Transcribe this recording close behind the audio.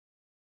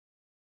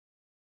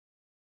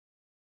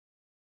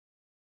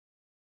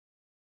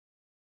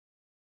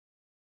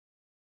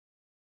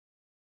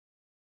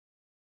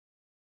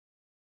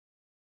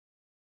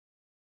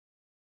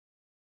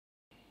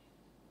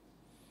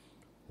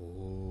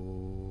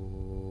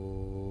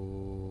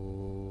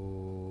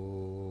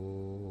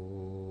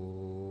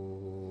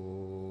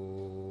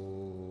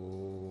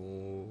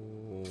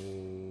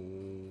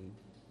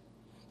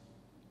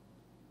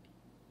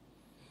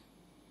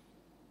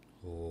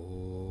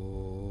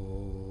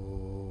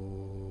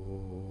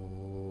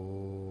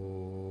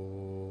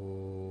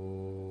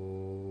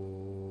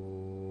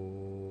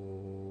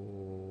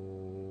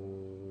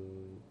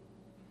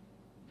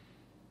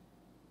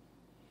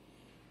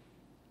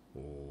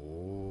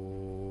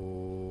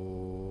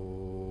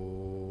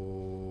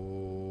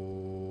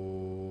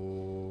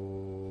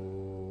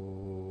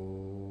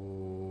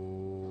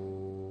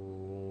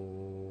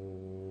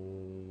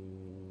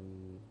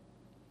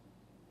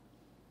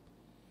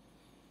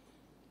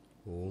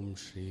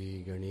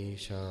Shri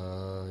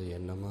Ganeshaaya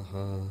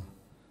Namaha.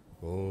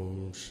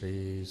 Om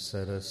Shri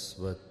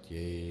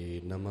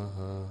Saraswatye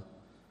Namaha.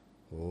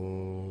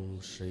 Om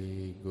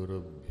Shri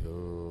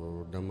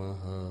Gurubhyo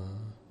Namaha.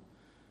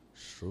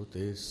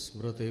 Shruti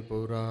Smriti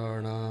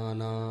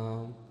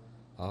Purananam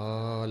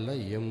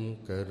Alayam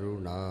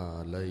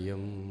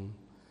Karunalayam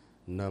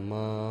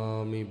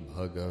Namami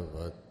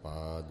Bhagavat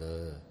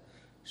Pada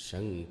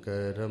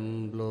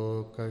Shankaram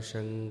Loka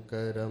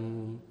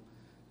Shankaram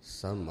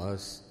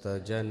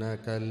Samasta Jana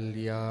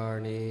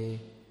Kalyane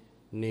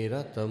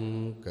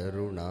Niratam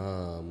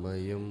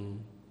Karunamayam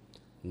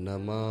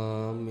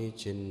Namami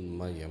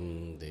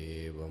Chinmayam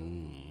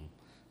Devam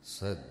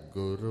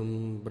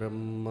Sadgurum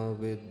Brahma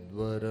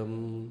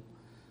Vidvaram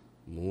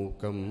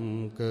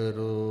Mukam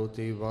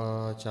Karoti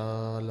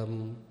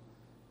Vachalam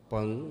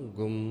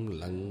Pangum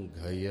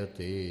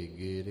Langhayate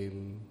Girim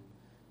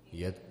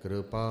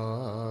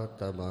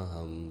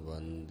Yatkripatamaham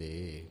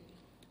Vande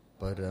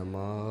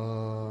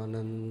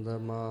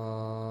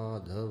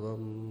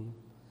Paramanandamadhavam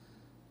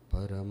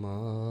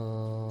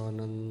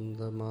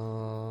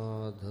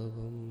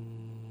Paramanandamadhavam.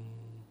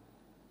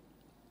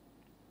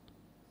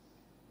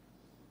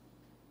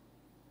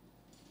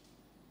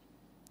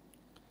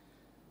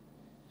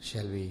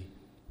 Shall we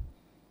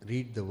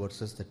read the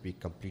verses that we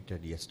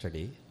completed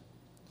yesterday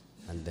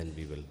and then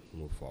we will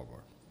move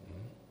forward?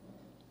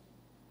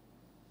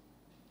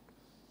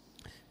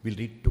 We'll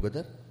read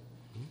together.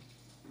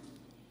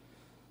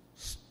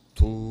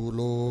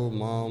 Sthulo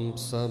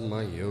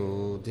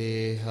mamsamayo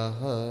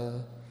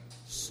dehaha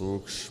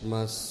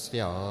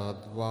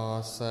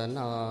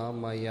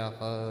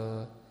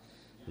sukshmasyadvasanamayaha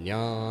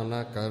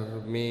jnana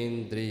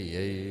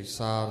karmendriyai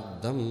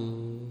sardham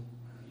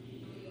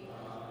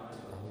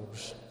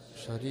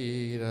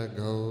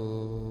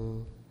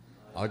shariragau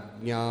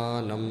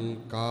ajnanam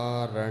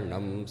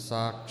karanam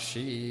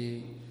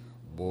sakshi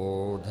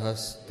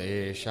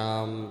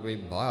bodhastesham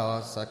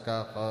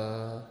vibhasakaha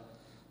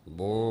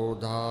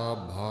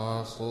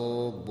bodhabhaso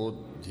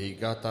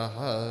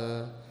buddhigataha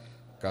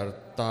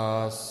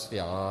karta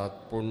syat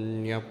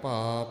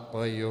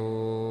punyapapayo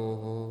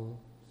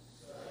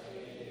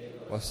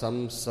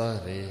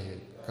vasamsare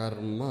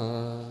karma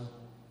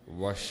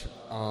vash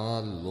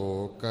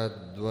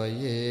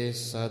alokadvaye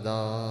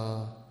sada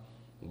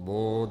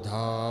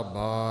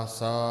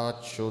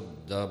bodhabhasat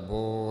shuddha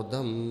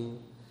bodham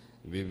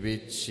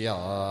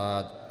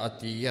vivichyat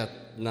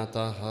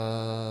atiyatnataha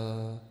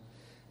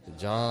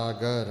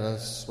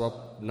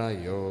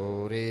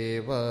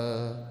jagaraswapnayoreva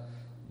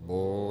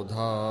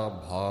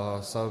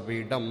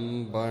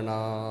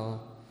bodhabhasavidambana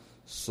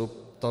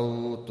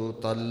suptau tu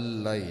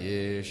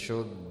tallaye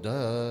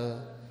shuddha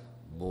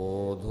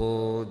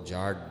bodho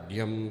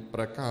jadyam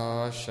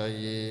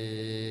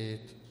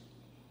prakashayet.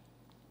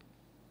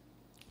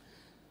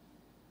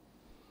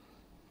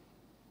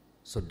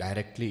 So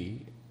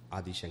directly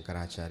Adi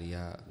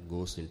Shankaracharya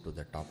goes into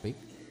the topic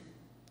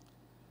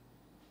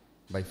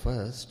by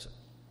first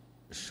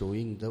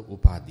showing the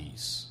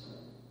upadhis.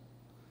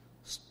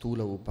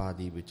 Stula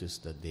upadhi, which is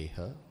the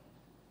deha,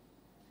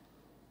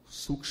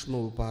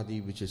 Sukshma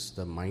upadhi, which is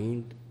the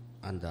mind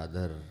and the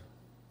other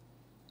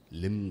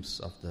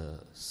limbs of the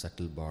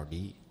subtle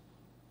body,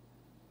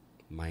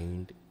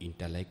 mind,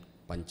 intellect,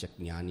 pancha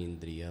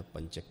jnanindriya,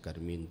 pancha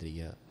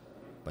karmendriya,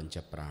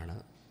 pancha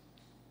prana,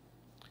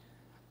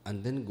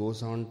 and then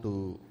goes on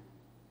to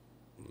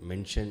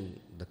mention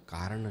the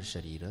karana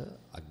sharira,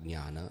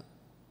 ajnana,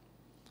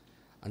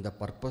 and the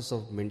purpose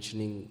of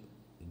mentioning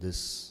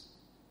this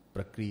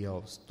prakriya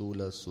of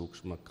stula,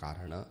 sukshma,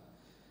 karana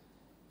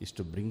is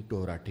to bring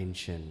to our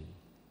attention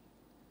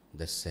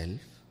the self,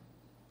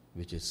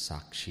 which is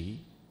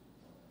sakshi,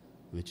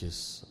 which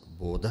is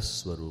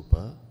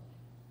bodhaswarupa,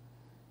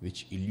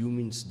 which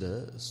illumines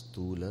the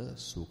stula,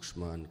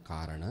 sukshma and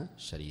karana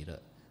sharira,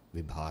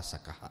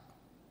 vibhasakaha.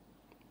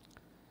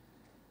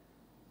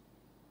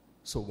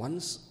 So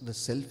once the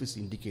self is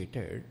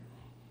indicated,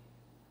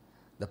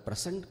 the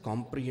present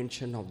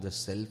comprehension of the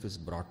self is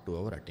brought to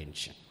our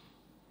attention.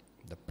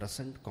 The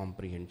present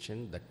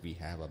comprehension that we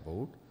have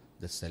about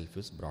the self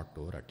is brought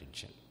to our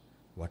attention.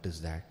 What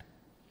is that?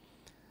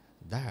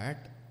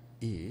 That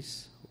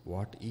is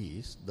what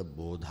is the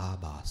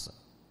bodhabhasa.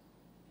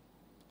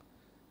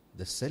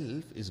 The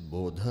self is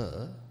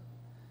bodha,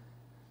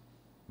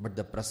 but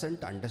the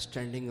present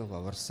understanding of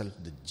ourself,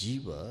 the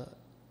jiva,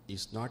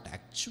 is not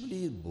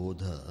actually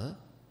bodha,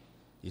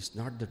 is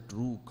not the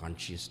true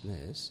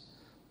consciousness,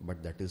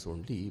 but that is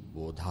only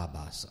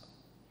bodhabhasa.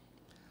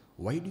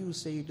 Why do you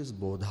say it is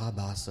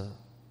bodhabhasa?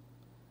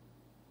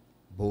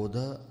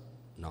 Bodha,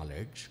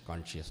 knowledge,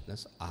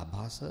 consciousness,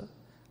 abhasa,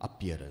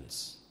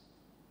 appearance.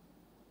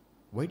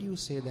 Why do you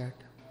say that?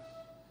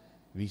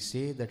 We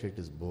say that it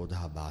is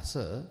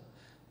bodhabhasa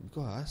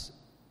because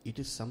it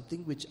is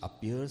something which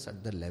appears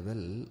at the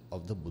level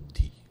of the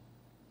buddhi,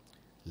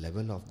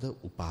 level of the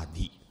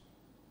upadhi.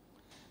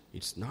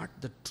 It's not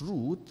the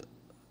truth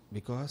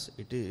because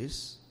it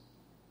is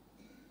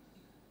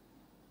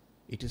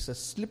a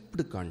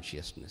slipped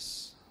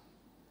consciousness.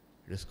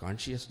 It is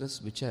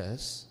consciousness which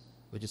has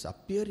which is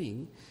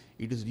appearing,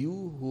 it is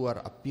you who are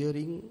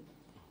appearing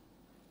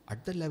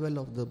at the level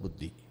of the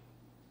buddhi.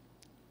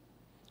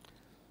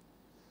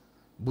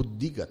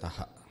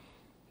 Buddhigataha.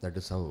 That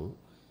is how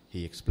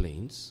he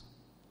explains.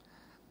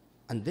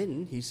 And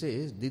then he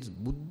says, this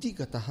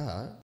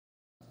buddhigataha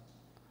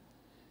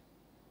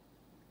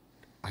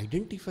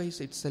identifies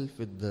itself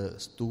with the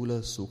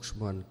stula,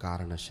 sukshma and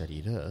karana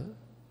sharira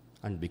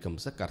and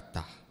becomes a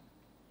karta.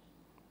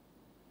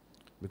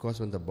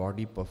 Because when the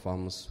body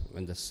performs,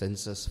 when the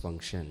senses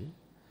function,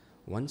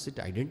 once it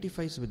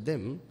identifies with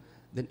them,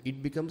 then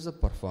it becomes a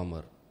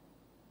performer.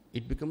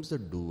 It becomes the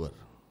doer.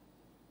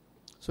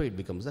 So it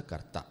becomes a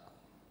karta.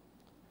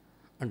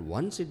 And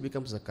once it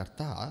becomes a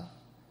karta,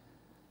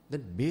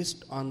 then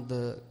based on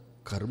the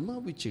karma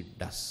which it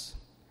does,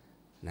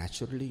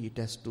 naturally it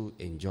has to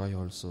enjoy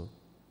also.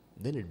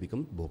 Then it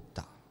becomes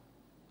bhokta.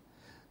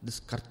 This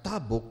karta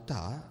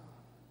bhokta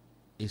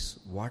is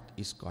what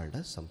is called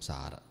as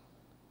samsara.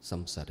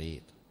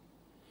 Samsaret.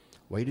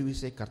 Why do we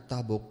say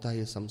karta bhokta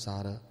is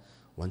samsara?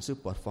 Once you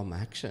perform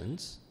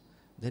actions,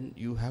 then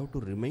you have to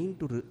remain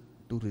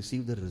to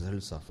receive the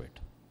results of it.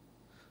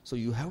 So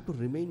you have to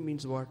remain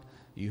means what?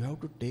 You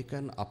have to take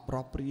an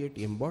appropriate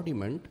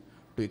embodiment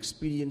to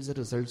experience the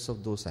results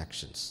of those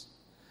actions.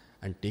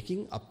 And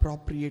taking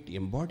appropriate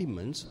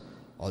embodiments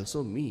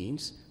also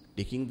means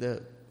taking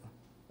the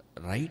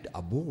right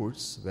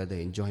abodes where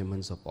the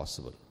enjoyments are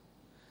possible.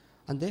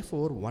 And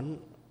therefore one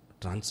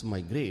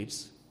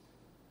transmigrates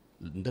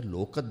in the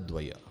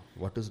lokadvaya.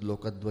 What is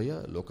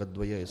lokadvaya?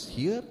 Lokadvaya is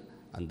here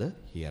and the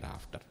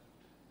hereafter.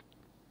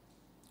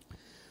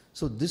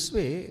 So this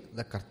way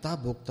the karta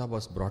bhokta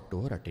was brought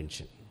to our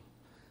attention.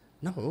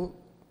 Now,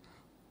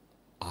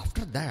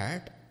 after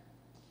that,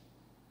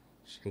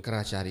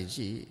 Shankaracharya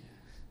ji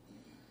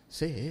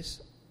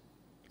says,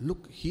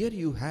 look, here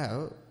you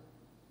have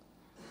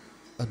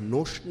a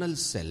notional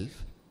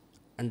self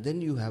and then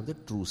you have the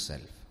true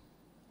self.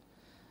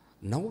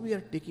 Now we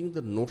are taking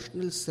the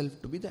notional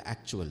self to be the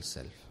actual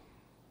self.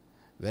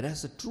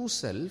 Whereas the true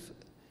self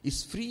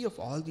is free of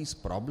all these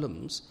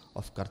problems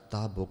of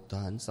karta,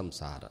 bhokta and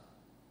samsara.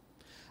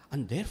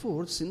 And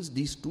therefore, since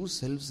these two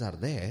selves are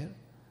there,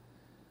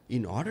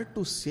 in order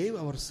to save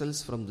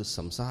ourselves from this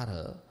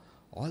samsara,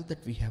 all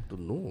that we have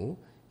to know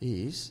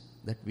is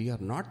that we are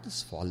not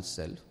this false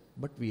self,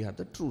 but we are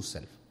the true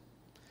self.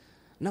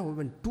 Now,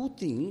 when two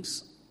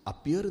things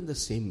appear in the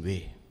same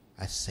way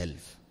as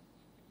self,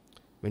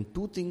 when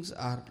two things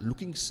are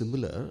looking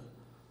similar,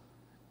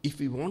 if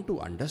we want to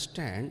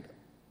understand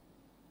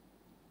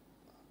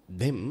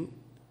them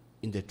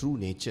in their true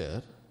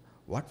nature,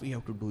 what we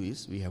have to do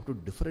is we have to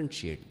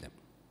differentiate them.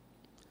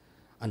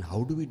 And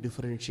how do we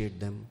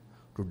differentiate them?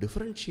 To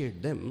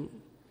differentiate them,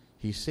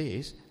 he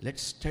says,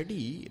 let's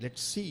study,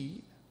 let's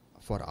see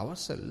for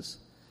ourselves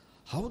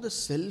how the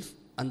self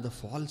and the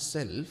false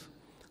self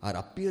are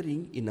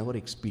appearing in our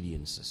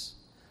experiences.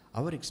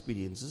 Our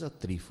experiences are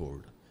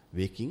threefold: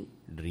 waking,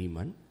 dream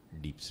and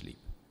deep sleep.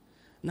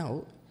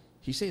 Now,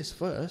 he says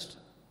first,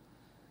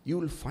 you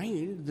will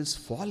find this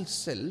false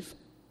self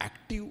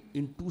active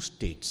in two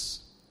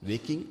states,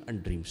 waking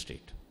and dream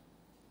state.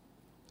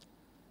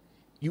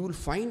 You will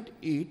find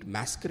it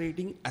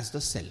masquerading as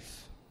the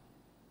self.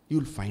 You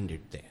will find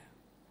it there.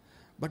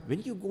 But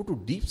when you go to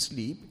deep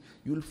sleep,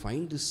 you will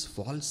find this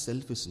false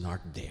self is not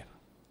there.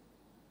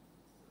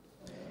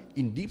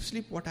 In deep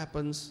sleep, what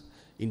happens?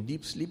 In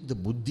deep sleep, the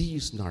buddhi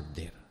is not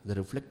there. The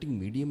reflecting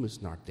medium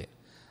is not there.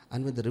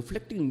 And when the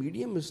reflecting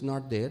medium is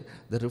not there,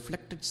 the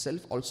reflected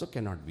self also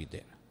cannot be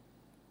there.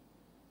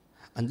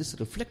 And this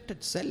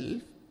reflected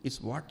self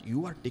is what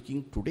you are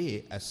taking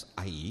today as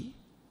I.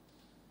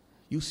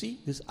 You see,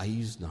 this I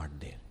is not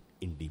there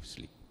in deep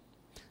sleep.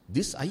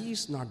 This I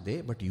is not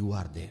there, but you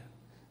are there.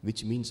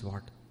 Which means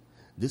what?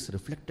 This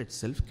reflected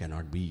self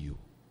cannot be you.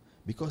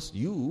 Because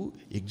you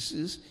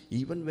exist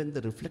even when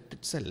the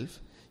reflected self,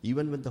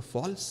 even when the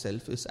false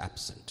self is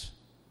absent.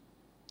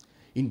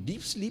 In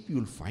deep sleep, you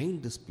will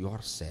find this pure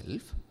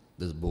self,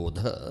 this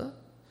bodha,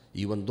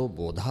 even though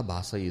bodha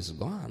bhasa is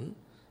gone,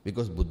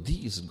 because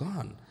buddhi is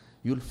gone,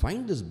 you will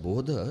find this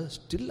bodha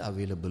still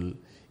available,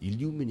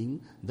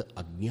 illumining the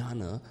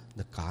ajnana,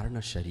 the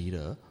karana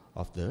sharira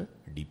of the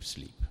deep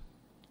sleep.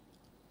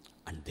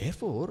 And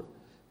therefore,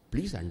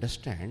 please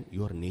understand,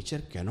 your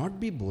nature cannot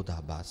be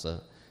bodha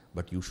bhasa,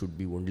 but you should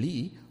be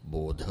only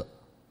bodha,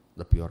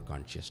 the pure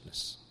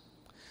consciousness.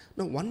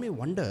 Now, one may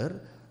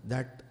wonder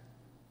that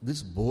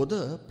this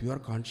bodha, pure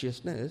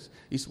consciousness,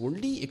 is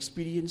only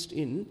experienced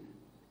in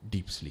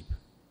deep sleep.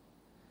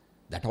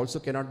 That also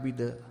cannot be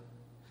the...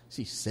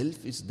 See,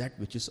 self is that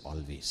which is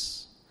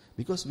always.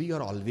 Because we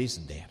are always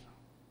there.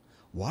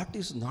 What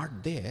is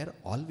not there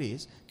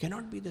always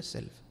cannot be the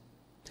self.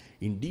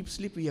 In deep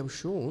sleep, we have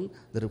shown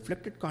the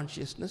reflected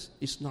consciousness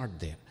is not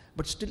there.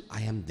 But still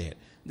I am there.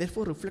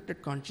 Therefore,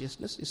 reflected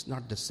consciousness is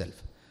not the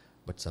self.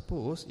 But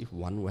suppose if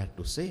one were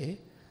to say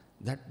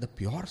that the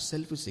pure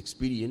self is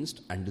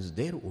experienced and is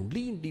there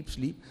only in deep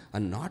sleep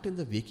and not in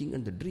the waking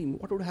and the dream,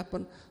 what would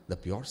happen? The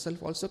pure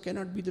self also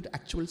cannot be the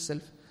actual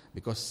self,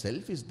 because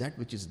self is that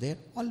which is there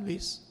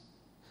always.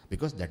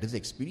 Because that is the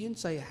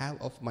experience I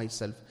have of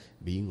myself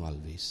being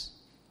always.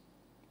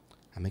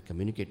 Am I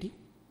communicating?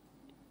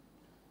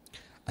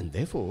 And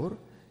therefore,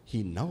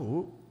 he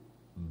now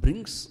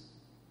brings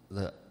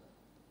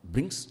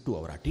to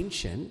our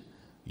attention,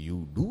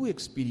 you do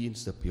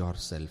experience the pure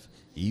self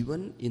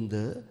even in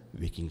the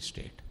waking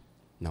state.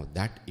 Now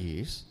that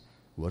is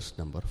verse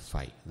number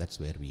 5. That's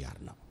where we are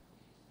now.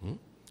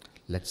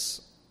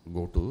 Let's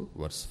go to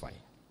verse 5.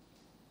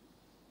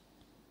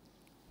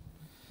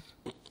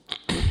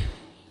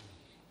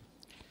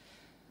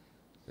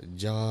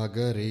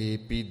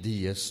 Jagarepi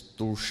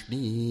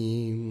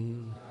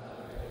diyastushnim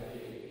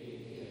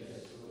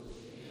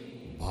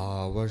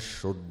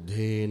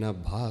bhavashuddhena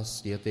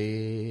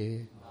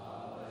bhasyate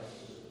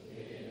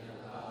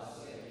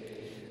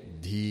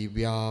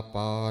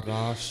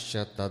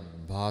dhivyaparasya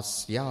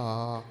tadbhasya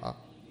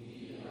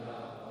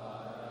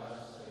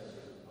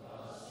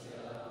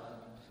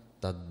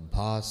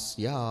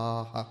tadbhasya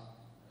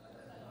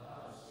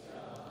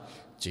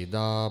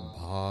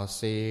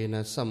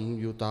chidabhasena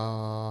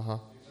samyutah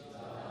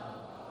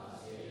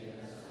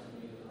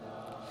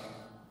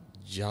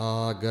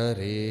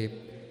jagare.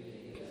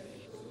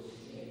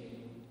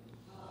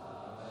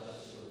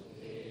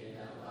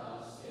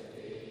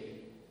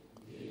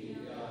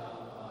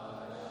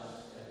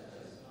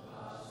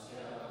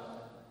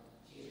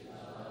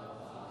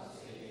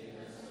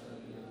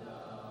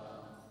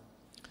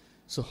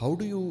 So how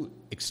do you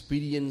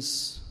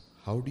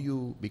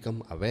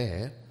become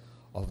aware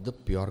of the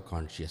pure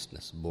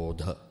consciousness,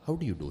 bodha? How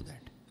do you do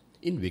that?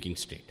 In waking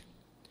state.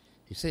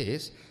 He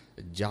says,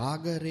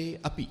 jagare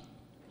api.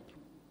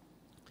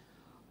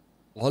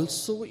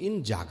 Also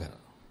in jagara,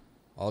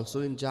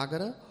 also in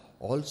jagrad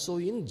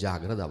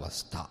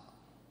avastha,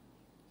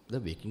 the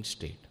waking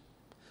state.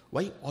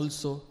 Why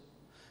also?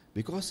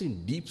 Because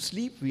in deep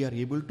sleep we are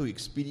able to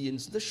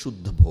experience the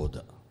Shuddha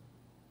Bodha.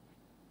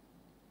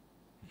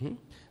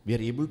 We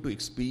are able to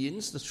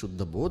experience the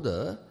Shuddha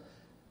Bodha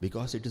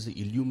because it is the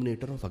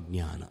illuminator of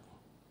Ajnana.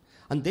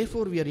 And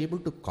therefore we are able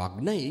to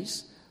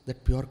cognize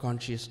that pure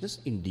consciousness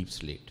in deep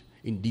sleep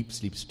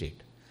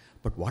state.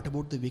 But what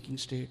about the waking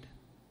state?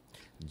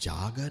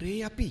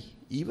 Jagare api,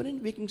 even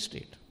in waking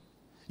state,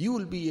 you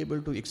will be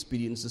able to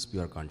experience this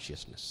pure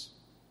consciousness.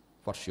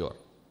 For sure.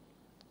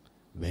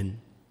 When?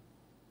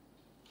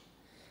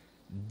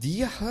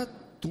 Diyaha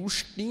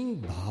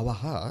tushnim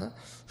bhavaha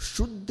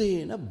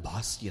shuddhena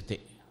bhasyate.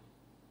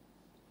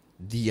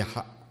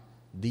 Diyaha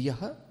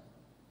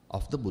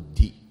of the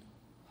buddhi,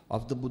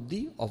 of the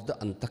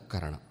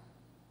antakarana.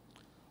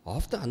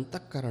 Of the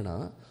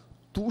antakarana,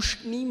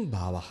 tushnim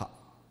bhavaha.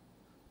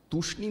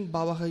 Tushnim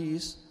bhavaha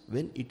is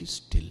when it is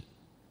still.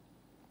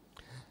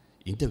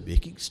 In the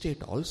waking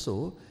state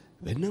also,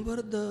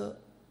 whenever the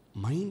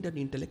mind and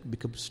intellect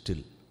become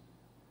still.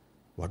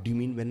 What do you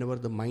mean whenever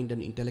the mind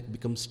and intellect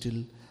become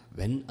still?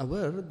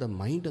 Whenever the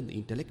mind and the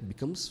intellect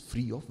becomes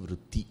free of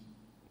vritti.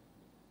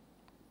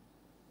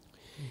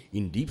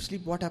 In deep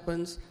sleep what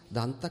happens?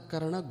 The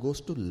antakarana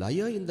goes to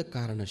laya in the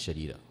karana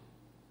sharira.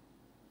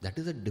 That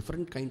is a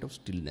different kind of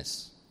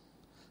stillness.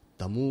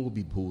 Tamo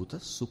vibhuta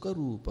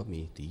sukharupa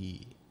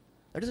meti.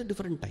 That is a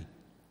different type.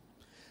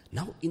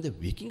 Now in the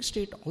waking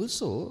state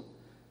also,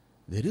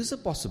 there is a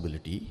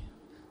possibility,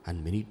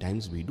 and many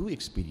times we do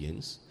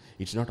experience,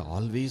 it's not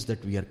always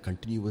that we are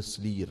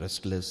continuously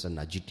restless and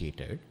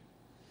agitated.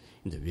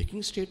 In the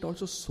waking state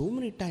also, so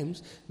many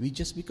times we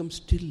just become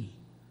still.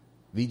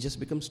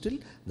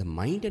 The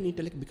mind and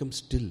intellect become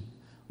still.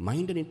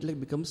 Mind and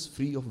intellect becomes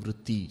free of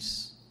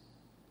vrittis.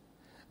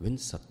 When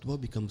sattva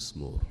becomes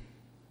more.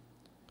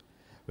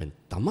 When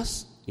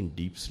tamas in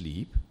deep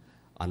sleep,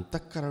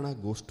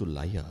 antakarana goes to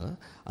laya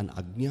and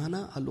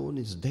ajnana alone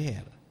is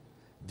there.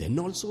 Then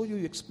also you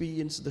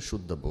experience the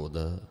Shuddha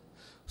Bodha.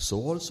 So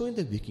also in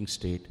the waking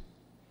state,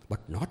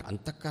 but not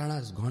antakarana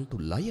has gone to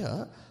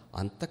laya,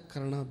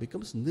 antakarana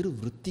becomes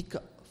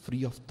nirvrittika,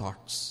 free of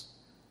thoughts.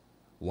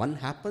 One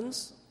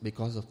happens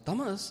because of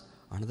tamas,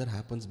 another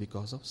happens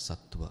because of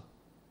sattva.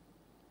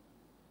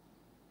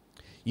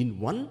 In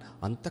one,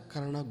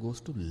 antakarana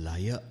goes to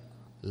laya.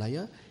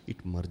 Laya,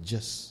 it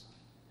merges.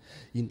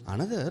 In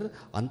another,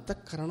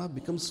 antakarana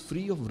becomes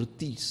free of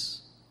vrittis.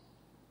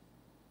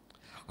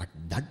 At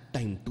that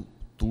time too,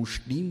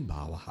 tushnim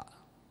bhavaha.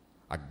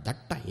 At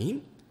that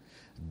time,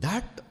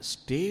 that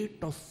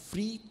state of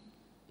free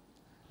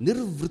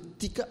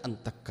nirvrittika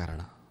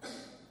antakarana,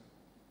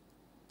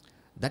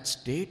 that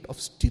state of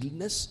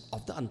stillness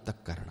of the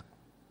antakarana.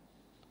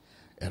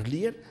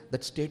 Earlier,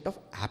 that state of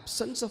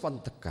absence of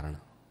antakarana.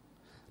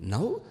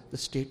 Now, the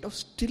state of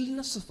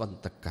stillness of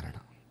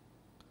antakarana.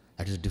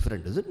 That is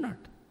different, is it not?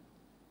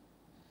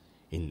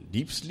 In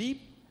deep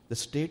sleep, the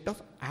state of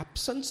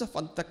absence of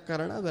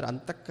antakarana, where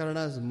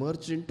antakarana is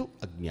merged into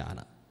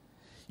ajnana.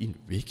 In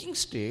waking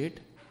state,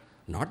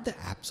 not the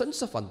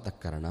absence of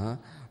antakarana,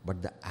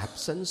 but the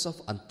absence of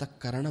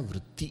antakarana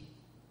vritti.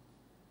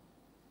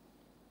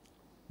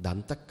 The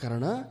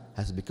antakarana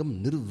has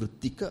become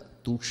nirvrittika,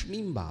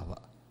 tushnim bhava.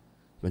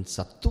 When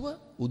sattva,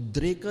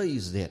 udreka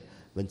is there,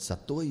 when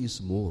sattva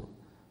is more,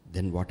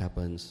 then what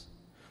happens?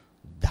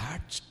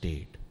 That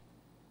state,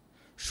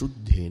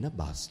 Shuddhena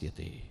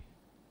bhasyate.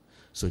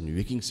 So in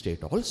waking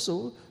state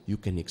also, you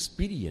can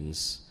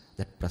experience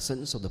that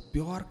presence of the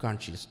pure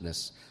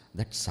consciousness,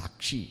 that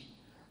sakshi,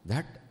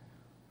 that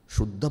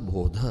shuddha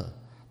bodha,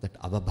 that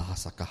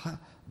avabhasakaha,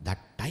 that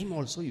time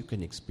also you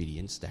can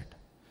experience that.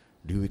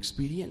 Do you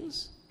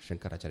experience?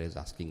 Shankaracharya is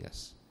asking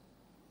us.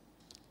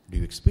 Do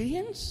you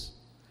experience?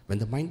 When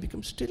the mind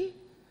becomes still,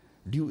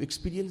 do you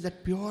experience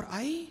that pure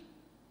I?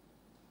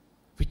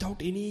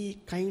 Without any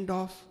kind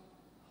of,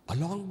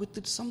 along with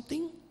it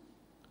something?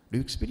 Do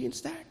you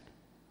experience that?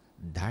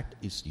 That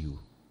is you.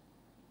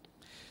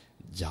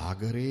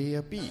 Jagare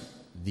api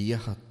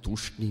diyaha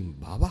tushnim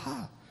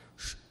bhavaha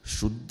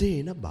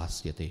shuddhena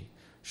bhasyate.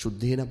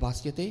 Shuddhena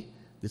bhasyate,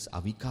 this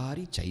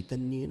avikari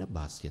chaitanyena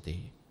bhasyate.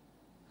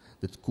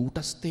 This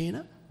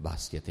kutastena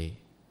bhasyate.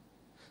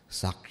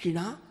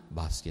 Sakshina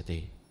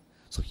bhasyate.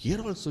 So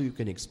here also you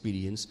can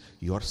experience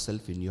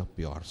yourself in your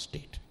pure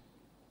state.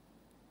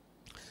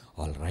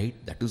 Alright,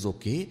 that is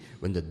okay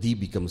when the thee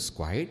becomes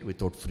quiet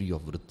without free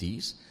of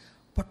vrittis.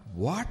 But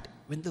what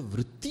when the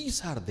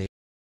vrittis are there?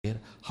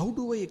 How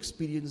do I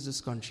experience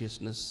this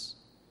consciousness?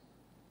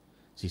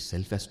 See,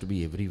 self has to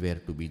be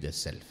everywhere to be the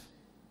self.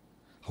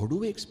 How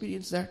do I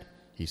experience that?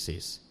 He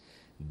says,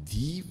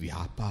 Di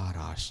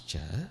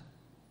vyaparascha.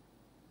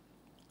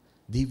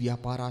 Di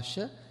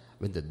vyaparascha,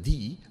 when the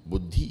di,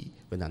 buddhi,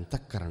 when the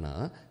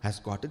antakarana has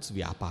got its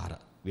vyapara.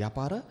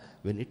 Vyapara,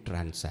 when it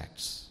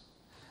transacts.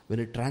 When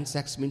it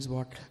transacts means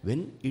what?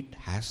 When it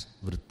has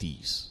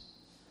vrittis.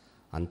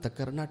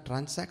 Antakarana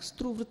transacts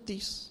through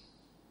vrittis.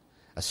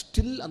 A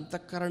still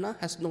antakarana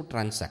has no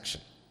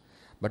transaction.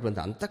 But when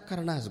the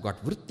antakarana has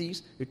got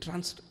vrittis, it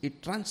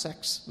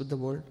transacts with the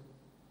world.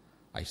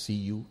 I see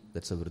you,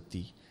 that's a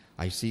vritti.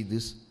 I see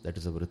this, that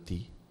is a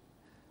vritti.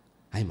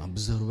 I am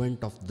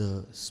observant of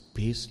the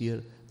space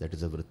here, that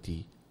is a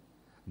vritti.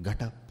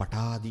 Gata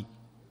patadi,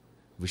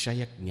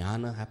 vishaya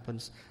jnana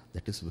happens,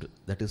 that is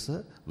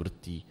a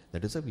vritti,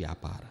 that is a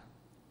vyapara.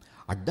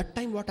 At that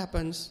time what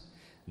happens?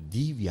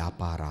 Di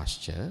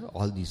vyaparascha,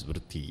 all these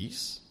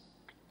vrittis.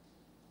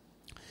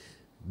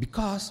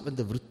 Because when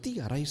the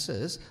vritti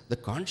arises, the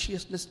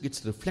consciousness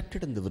gets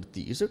reflected in the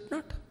vritti, is it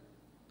not?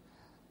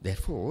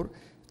 Therefore,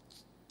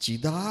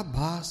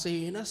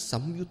 chidabhasena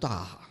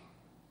samyutaha.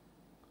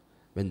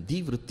 When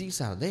the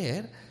vrittis are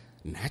there,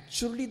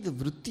 naturally the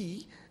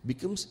vritti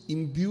becomes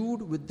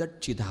imbued with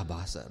that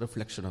chidabhasa,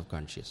 reflection of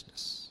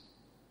consciousness.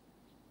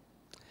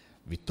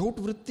 Without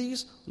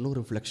vrittis, no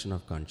reflection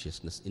of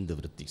consciousness in the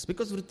vrittis,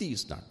 because vritti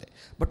is not there.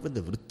 But when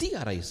the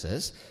vritti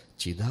arises,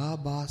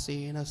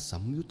 chidabhasena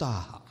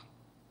samyutaha.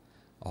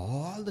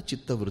 All the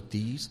chitta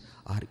vrittis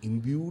are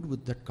imbued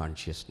with that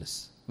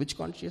consciousness. Which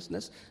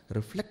consciousness?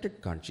 Reflected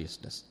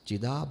consciousness.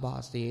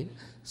 Chidabhasen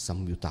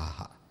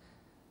samyutaha.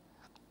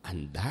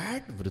 And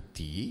that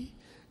vritti,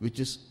 which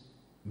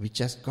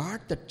has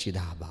got that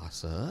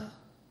chidabhasa,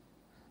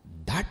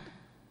 that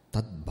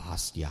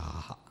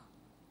tadbhasyaha.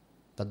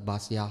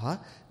 Tadbhasyaha,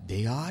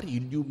 they are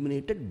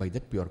illuminated by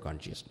that pure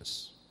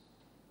consciousness.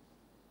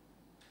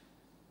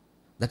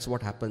 That's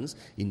what happens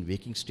in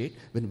waking state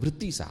when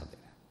vrittis are there.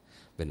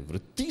 When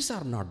vrittis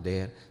are not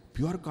there,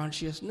 pure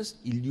consciousness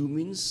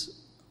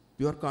illumines,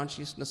 pure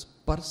consciousness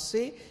per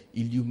se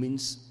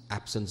illumines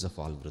absence of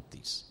all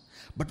vrittis.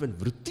 But when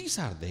vrittis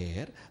are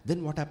there,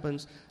 then what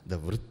happens? The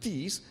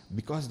vrittis,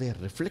 because they are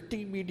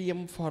reflecting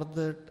medium for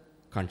the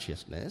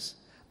consciousness,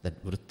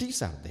 that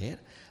vrittis are there,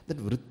 that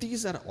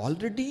vrittis are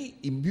already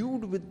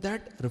imbued with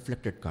that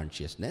reflected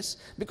consciousness,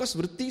 because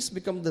vrittis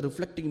become the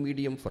reflecting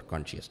medium for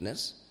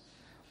consciousness.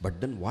 But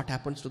then what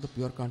happens to the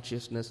pure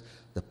consciousness?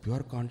 The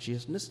pure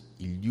consciousness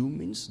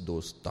illumines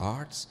those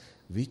thoughts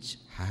which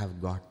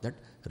have got that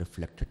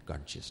reflected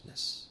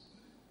consciousness.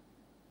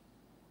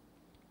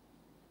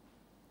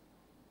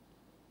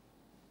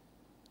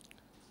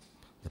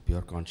 The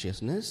pure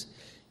consciousness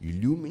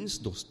illumines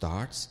those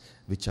thoughts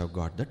which have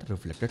got that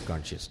reflected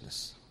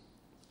consciousness.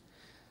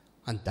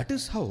 And that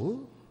is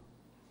how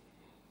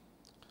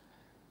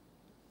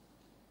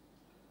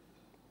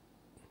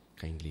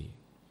kindly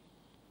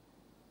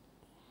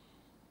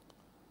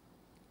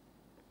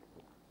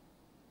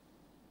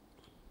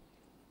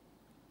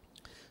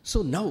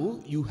so now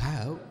you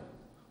have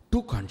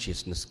two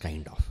consciousness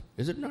kind of,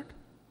 is it not?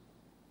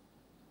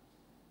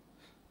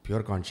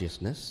 Pure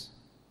consciousness,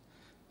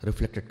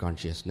 reflected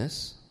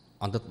consciousness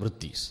on the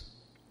vrittis.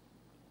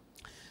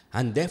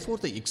 And therefore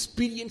the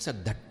experience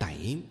at that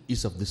time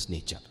is of this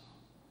nature.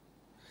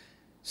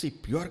 See,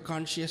 pure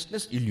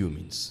consciousness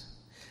illumines.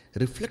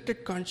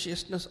 Reflected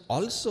consciousness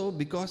also,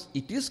 because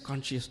it is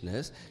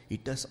consciousness,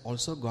 it has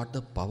also got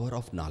the power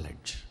of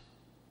knowledge.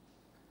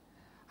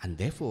 And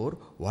therefore,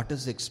 what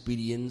is the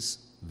experience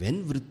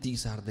when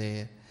vrittis are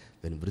there?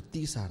 When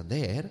vrittis are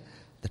there,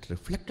 that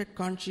reflected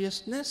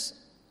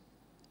consciousness,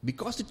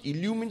 because it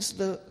illumines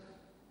the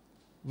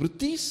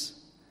vrittis,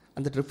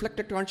 and that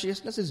reflected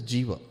consciousness is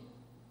jiva.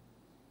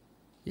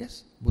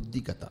 Yes,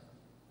 buddhigata,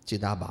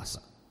 chidabhasa.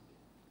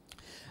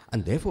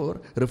 And therefore,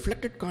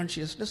 reflected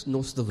consciousness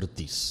knows the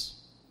vrittis.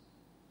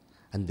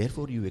 And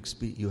therefore,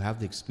 you have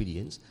the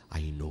experience,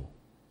 I know.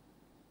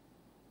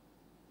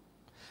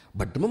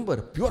 But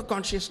remember, pure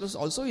consciousness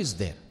also is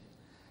there.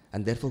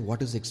 And therefore,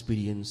 what is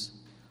experience?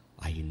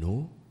 I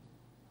know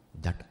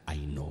that I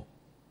know.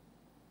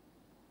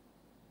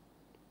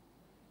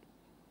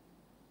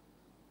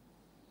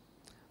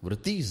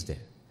 Vritti is there.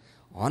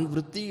 On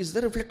vritti is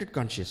the reflected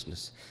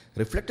consciousness.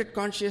 Reflected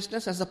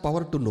consciousness has the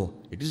power to know.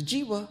 It is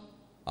jiva.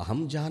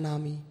 Aham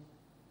janami.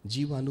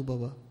 Jiva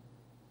anubhava.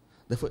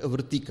 Therefore, a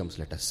vritti comes.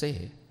 Let us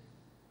say,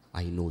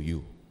 I know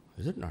you.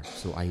 Is it not?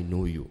 So, I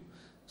know you.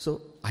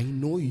 So, I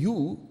know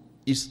you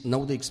is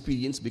now the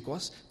experience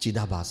because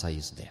Chidabhasa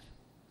is there.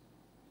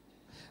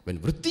 When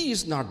vritti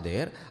is not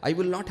there, I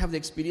will not have the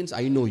experience,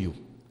 I know you.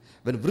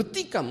 When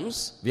vritti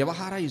comes,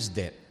 Vyavahara is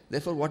there.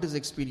 Therefore, what is the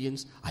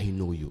experience? I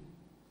know you.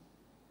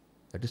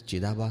 That is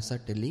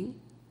Chidabhasa telling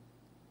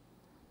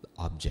the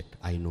object.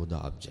 I know the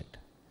object.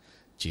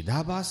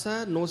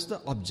 Chidabhasa knows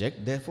the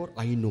object, therefore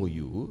I know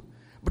you.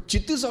 But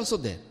Chit is also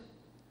there.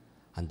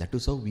 And that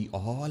is how we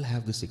all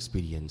have this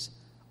experience.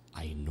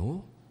 I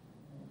know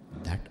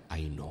that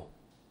I know.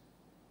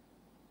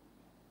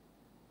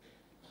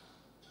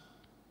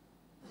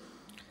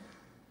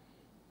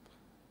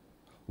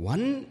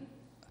 One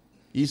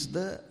is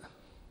the,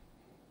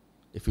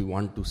 if we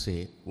want to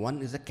say,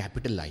 one is a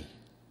capital I.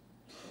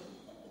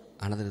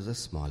 Another is a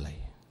small I.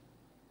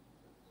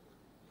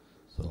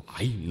 So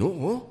I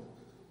know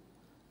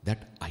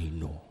that I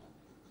know.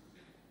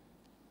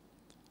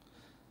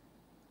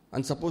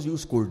 And suppose you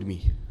scold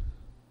me.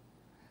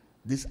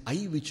 This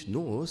I which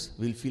knows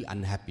will feel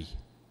unhappy.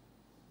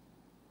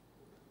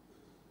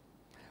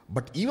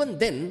 But even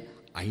then,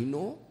 I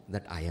know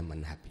that I am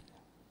unhappy.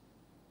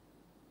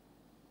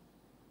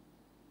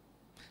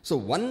 So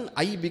one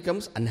I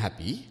becomes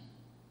unhappy.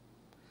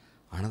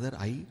 Another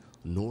I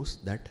knows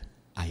that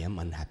I am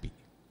unhappy.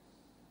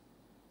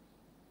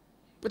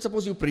 But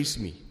suppose you praise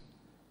me.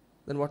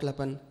 Then what will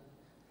happen?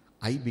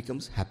 I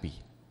becomes happy.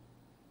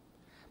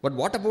 But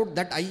what about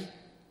that I?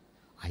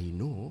 I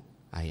know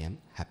I am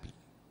happy.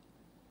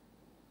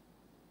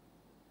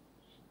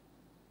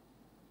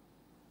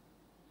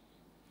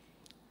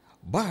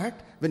 But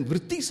when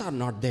vrittis are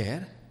not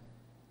there,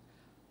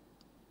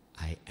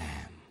 I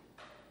am.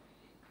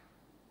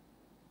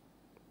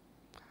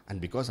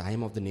 And because I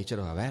am of the nature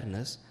of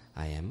awareness,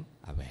 I am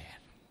aware.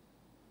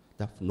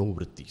 There are no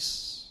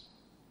vrittis.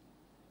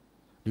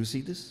 Do you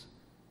see this?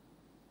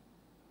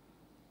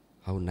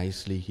 How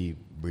nicely he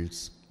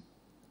builds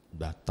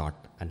the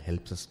thought and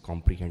helps us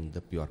comprehend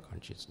the pure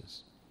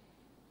consciousness.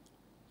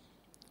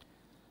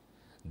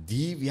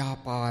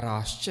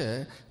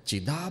 Divyapārāscha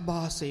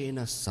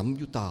chidabhasena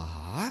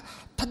samyutaha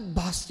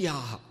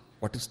tadbhasyaha.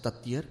 What is tat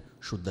here?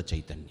 Shuddha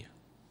Chaitanya.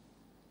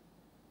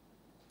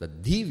 The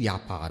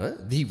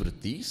divyapara,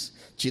 divrittis,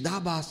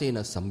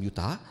 chidabhasena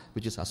samyuta,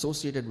 which is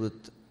associated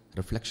with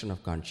reflection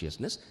of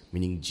consciousness,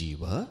 meaning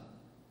jiva.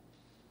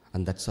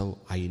 And that's how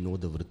I know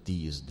the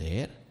vritti is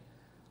there.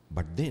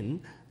 But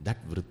then, that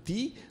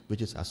vritti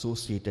which is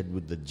associated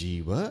with the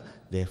jiva,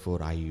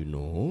 therefore I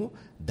know,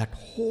 that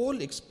whole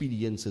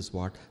experience is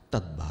what?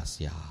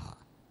 Tadbhasyaha.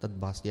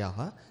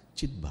 Tadbhasyaha,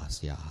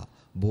 chidbhasyaha,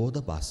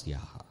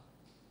 bodhabhasyaha.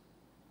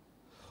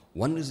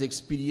 One is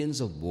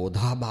experience of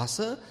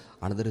bodhabhasa,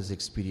 another is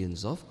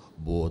experience of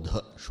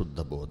bodha,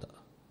 shuddha bodha.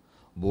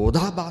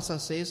 Bodhabhasa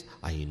says,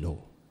 I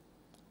know.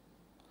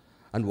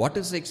 And what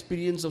is the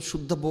experience of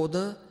shuddha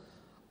bodha?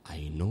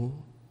 I know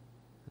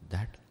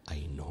that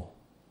I know.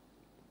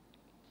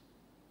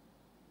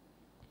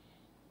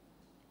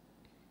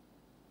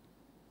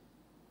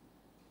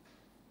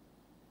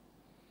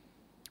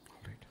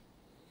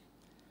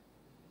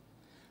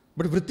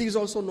 But vrittis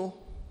also know.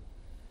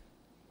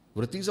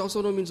 Vrittis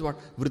also know means what?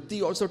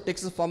 Vritti also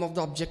takes the form of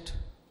the object.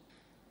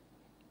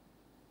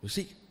 You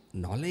see,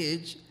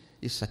 knowledge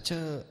is such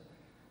a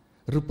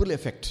ripple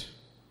effect.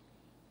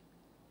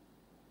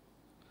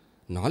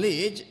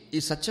 Knowledge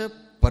is such a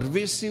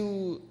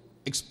pervasive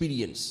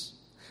experience.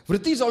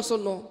 Vrittis also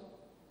know.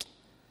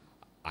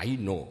 I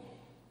know.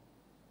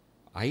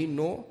 I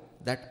know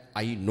that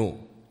I know.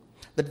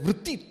 That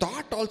vritti,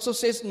 thought also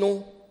says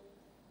no.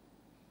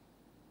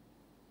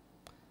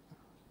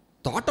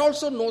 Thought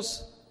also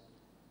knows.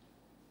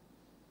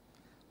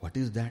 What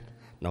is that?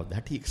 Now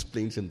that he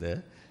explains in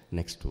the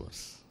next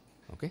verse.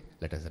 Okay,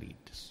 let us read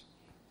this.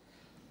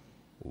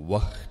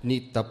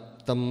 Vahni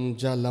taptam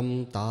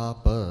jalam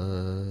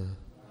tapa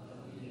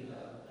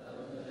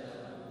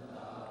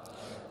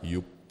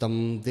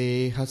yuktam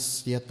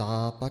dehasya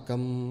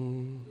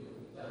tapakam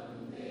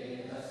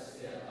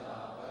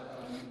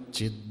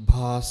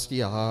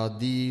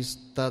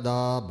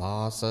chidbhasyadistada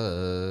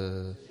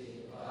bhasa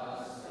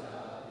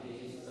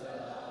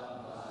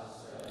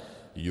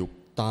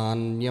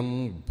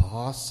yuktanyam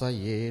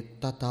bhasaye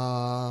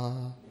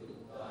tata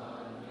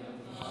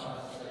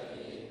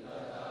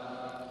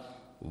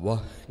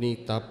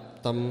vahni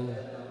taptam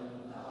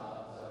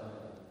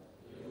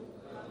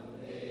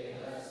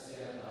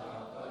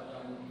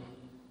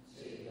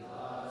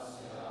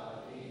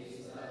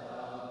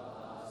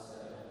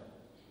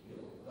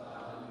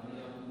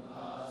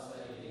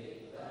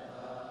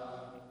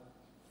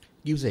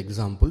gives an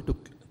example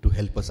to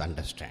help us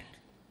understand.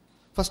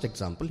 First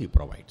example he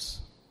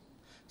provides.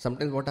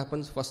 Sometimes what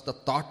happens, first the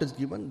thought is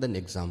given, then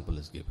example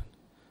is given.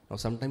 Now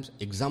sometimes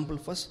example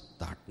first,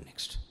 thought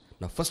next.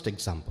 Now first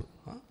example.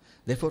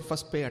 Therefore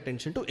first pay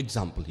attention to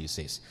example, he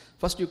says.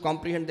 First you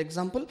comprehend the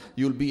example,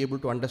 you will be able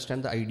to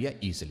understand the idea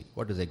easily.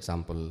 What is the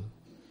example?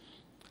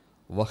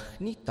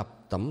 Vahni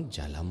taptam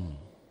jalam.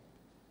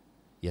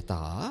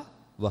 Yata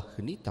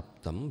vahni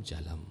taptam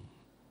jalam.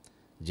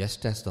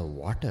 Just as the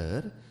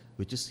water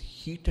which is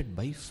heated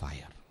by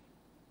fire.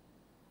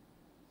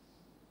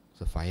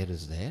 So fire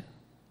is there.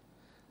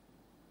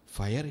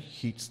 Fire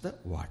heats the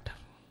water.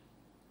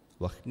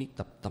 Vahni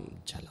taptam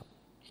jalam.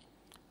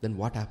 Then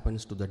what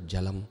happens to that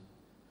jalam?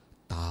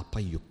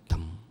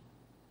 Tapayuktam.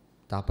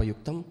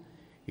 Tapayuktam,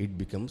 it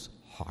becomes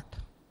hot.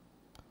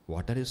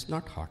 Water is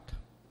not hot.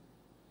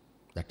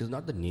 That is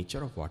not the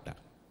nature of water.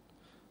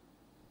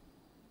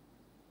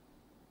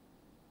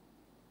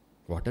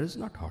 Water is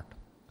not hot.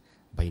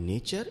 By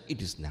nature, it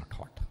is not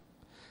hot.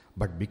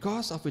 But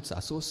because of its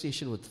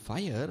association with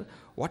fire,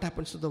 what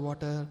happens to the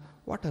water?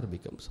 Water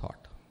becomes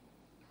hot.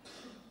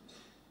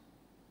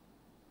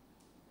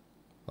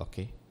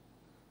 Okay,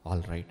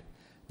 all right.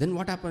 Then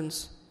what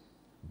happens?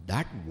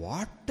 That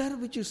water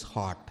which is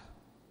hot,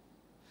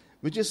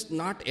 which is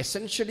not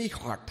essentially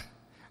hot,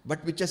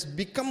 but which has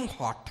become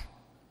hot,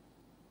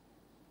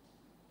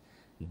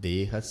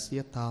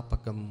 dehasya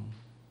tapakam.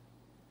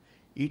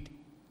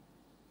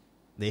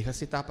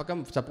 Dehasya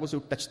tapakam, suppose you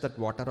touch that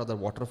water or the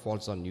water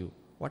falls on you.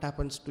 What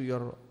happens to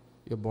your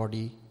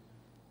body?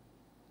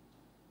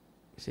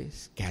 You say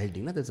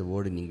scalding. There's a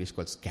word in English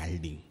called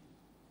scalding.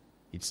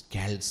 It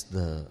scalds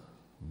the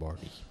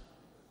body.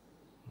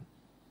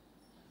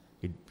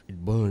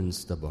 It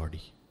burns the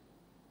body.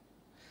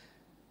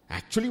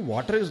 Actually,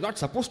 water is not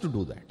supposed to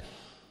do that.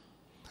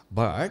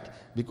 But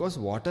because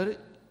water,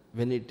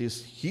 when it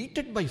is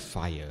heated by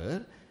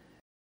fire,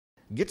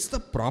 gets the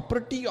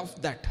property of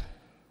that.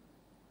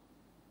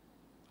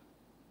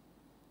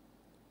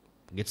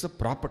 Gets the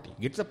property.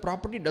 Gets the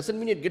property doesn't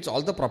mean it gets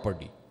all the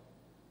property.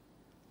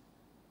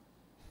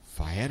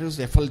 Fire is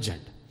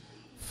effulgent.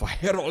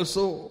 Fire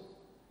also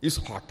is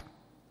hot.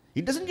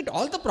 It doesn't get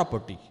all the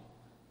property.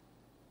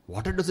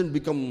 Water doesn't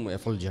become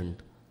effulgent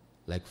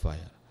like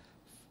fire.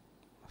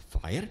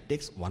 Fire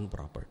takes one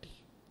property.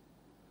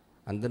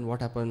 And then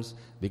what happens?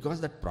 Because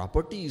that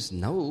property is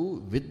now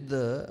with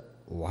the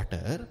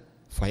water,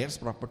 fire's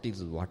property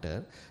is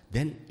water,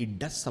 then it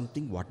does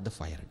something what the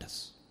fire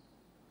does.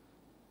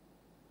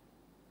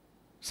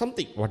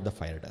 Something what the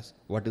fire does.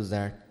 What is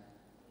that?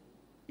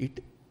 It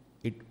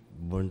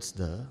burns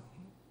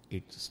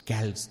it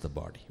scalds the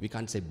body. We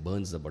can't say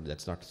burns the body,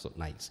 that's not so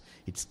nice.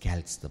 It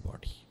scalds the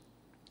body.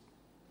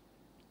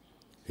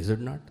 Is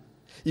it not?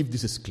 If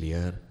this is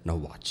clear, now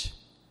watch.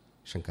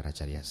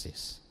 Shankaracharya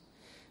says,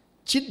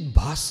 Chid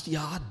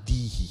bhasya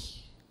dihi.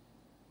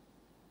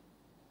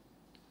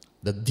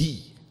 The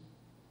di,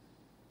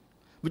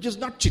 which is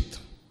not chit.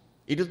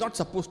 It is not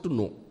supposed to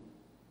know.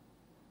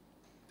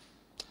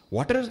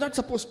 Water is not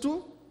supposed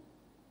to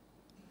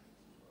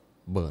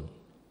burn.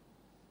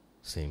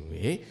 Same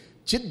way,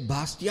 chit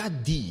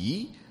bhasya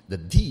di,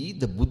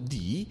 the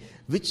buddhi,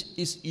 which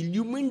is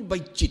illumined by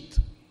chit.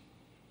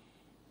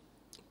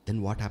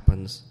 Then what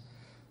happens?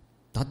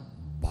 Tad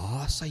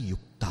bhasa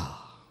yukta.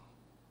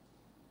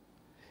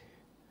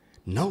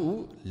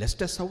 Now,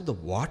 just as how the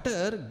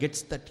water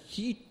gets that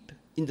heat,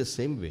 in the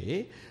same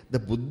way, the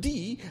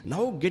buddhi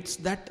now gets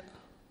that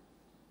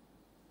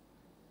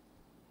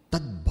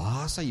tad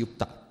bhasa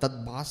yukta.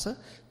 Tad bhasa,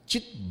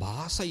 chit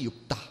bhasa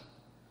yukta.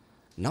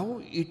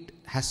 Now it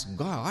has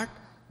got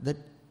that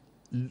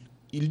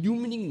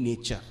illumining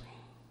nature.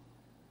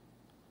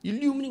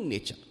 Illumining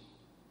nature.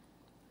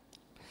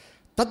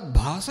 Tad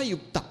bhasa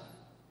yukta.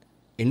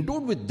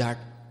 Endowed with that,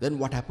 then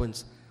what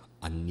happens?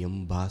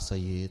 Anyam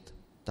bhasayet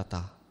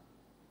tata.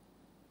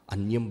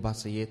 Anyam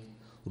bhasayet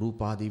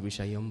rupadi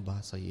vishayam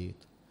bhasayet.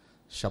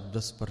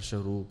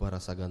 Shabdasparsha rupa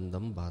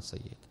rasagandham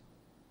bhasayet.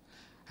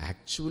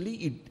 Actually,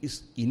 it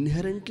is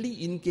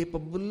inherently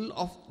incapable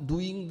of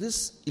doing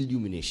this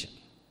illumination.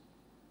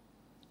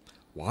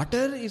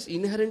 Water is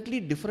inherently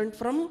different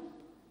from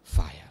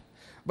fire.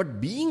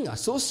 But being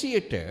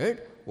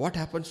associated, what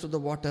happens to the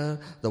water?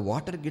 The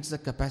water gets the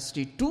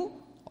capacity to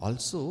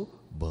also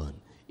burn.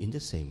 In the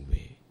same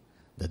way,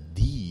 the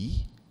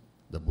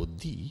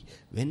buddhi,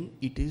 when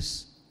it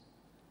is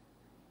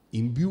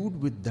imbued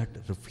with that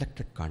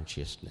reflected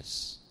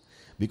consciousness,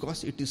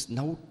 because it is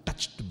now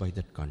touched by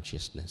that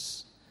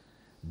consciousness,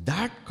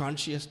 that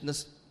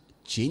consciousness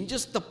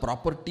changes the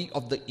property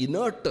of the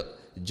inert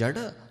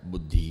jada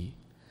buddhi,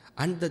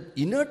 and the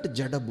inert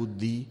jada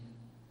buddhi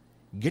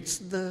gets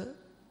the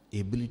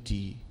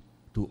ability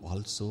to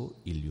also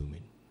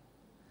illumine.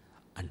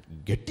 And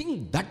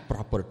getting that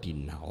property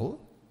now,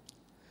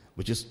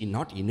 which is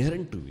not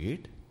inherent to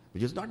it,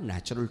 which is not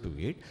natural to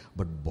it,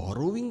 but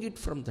borrowing it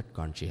from that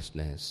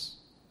consciousness,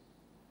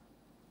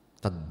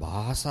 tad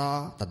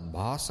bhasa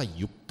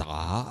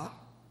yukta,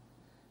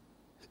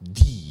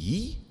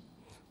 di,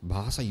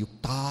 bhasa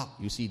yukta,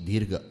 you see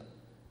dirgha,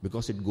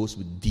 because it goes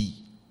with di.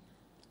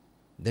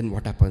 then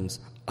what happens?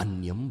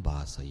 Anyam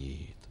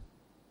bhasayet.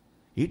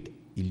 It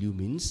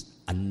illumines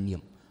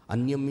anyam.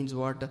 Anyam means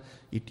what?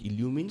 It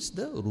illumines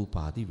the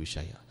rupadi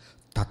vishaya.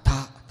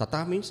 Tata.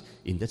 Tata means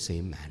in the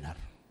same manner.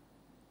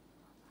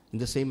 In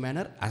the same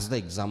manner as the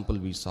example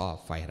we saw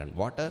of fire and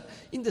water,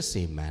 in the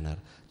same manner,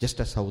 just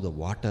as how the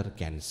water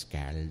can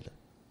scald,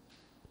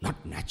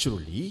 not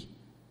naturally,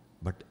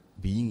 but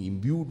being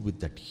imbued with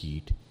that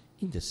heat,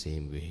 in the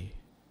same way,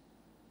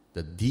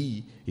 the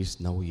Di is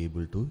now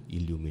able to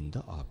illumine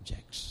the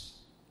objects.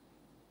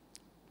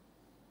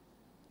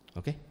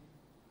 Okay?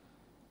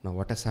 Now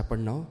what has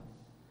happened now?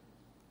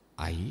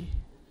 I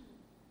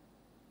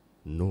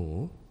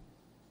know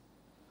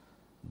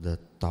the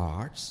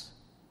thoughts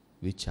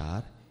which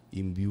are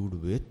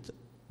imbued with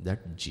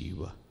that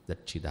jiva,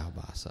 that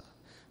chidabhasa.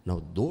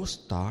 Now those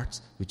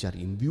thoughts which are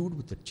imbued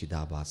with the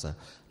chidabhasa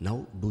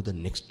now do the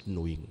next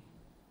knowing.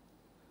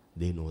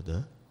 They know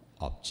the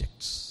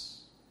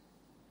objects.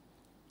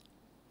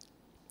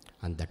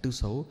 And that is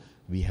how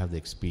we have the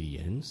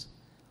experience.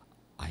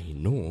 I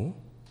know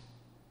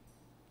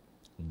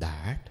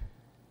that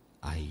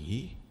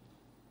I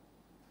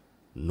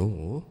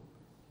know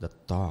the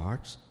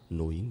thoughts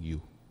knowing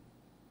you.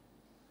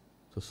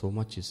 So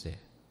much is there.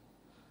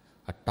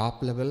 At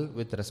top level,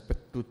 with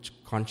respect to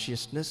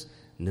consciousness,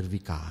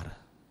 nirvikara,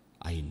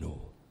 I know.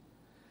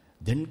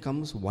 Then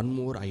comes one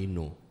more I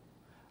know.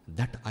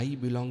 That I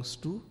belongs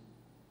to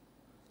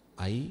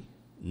I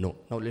know.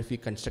 Now let me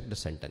construct the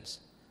sentence.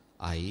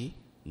 I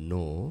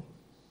know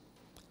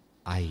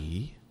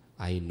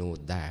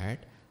that,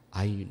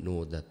 I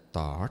know the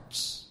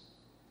thoughts.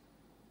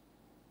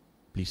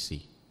 Please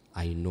see,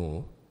 I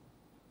know.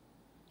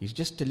 He's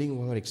just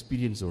telling our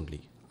experience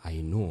only. I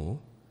know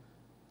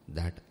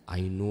that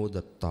I know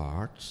the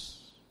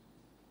thoughts,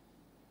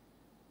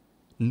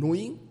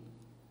 knowing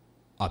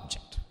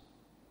object.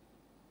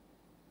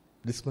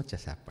 This much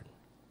has happened.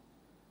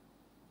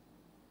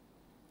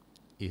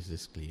 Is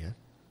this clear?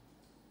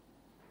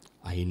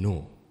 I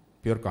know,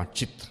 pure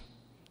chit.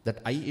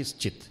 That I is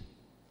chit.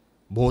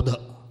 Bodha.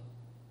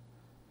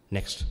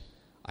 Next,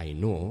 I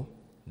know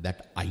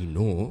that I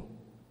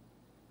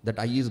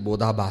is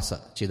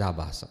bodhabhasa,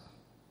 chidabhasa.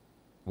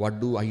 What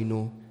do I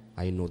know?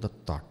 I know the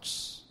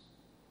thoughts.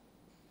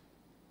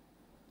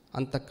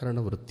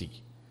 Antakarana vritti.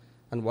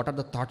 And what are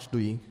the thoughts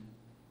doing?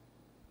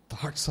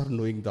 Thoughts are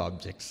knowing the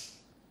objects.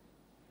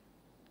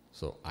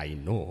 So I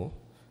know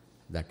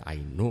that I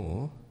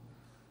know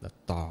the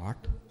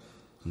thought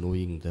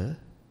knowing the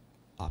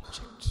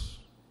object.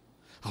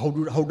 How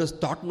does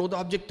thought know the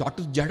object? Thought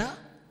is jada.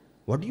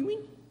 What do you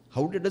mean?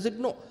 How does it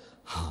know?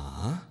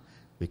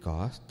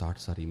 Because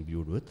thoughts are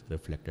imbued with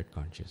reflected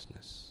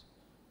consciousness.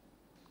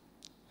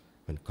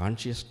 When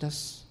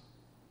consciousness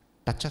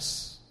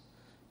touches,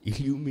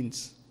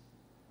 illumines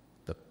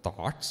the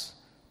thoughts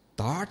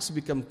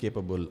become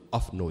capable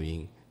of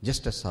knowing,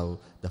 just as how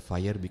the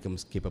fire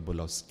becomes capable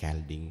of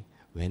scalding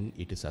when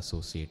it is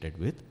associated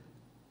with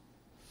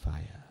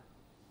fire.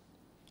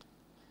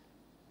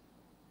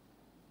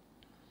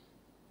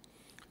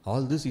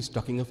 All this is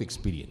talking of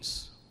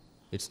experience.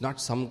 It's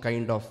not some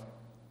kind of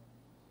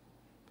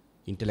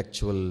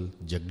intellectual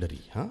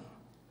jugglery.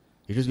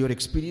 It is your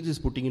experience is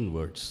putting in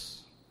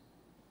words.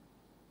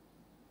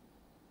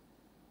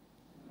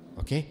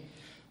 Okay?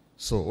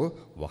 So,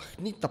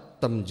 vahni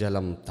taptam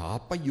jalam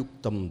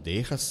tapayuktam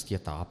dehasya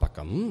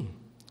tapakam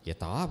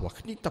yata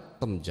vahni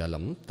taptam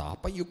jalam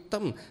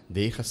tapayuktam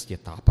dehasya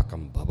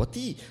tapakam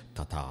bhavati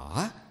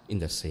tata, in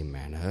the same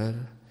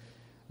manner,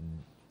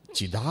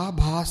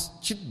 chidabhas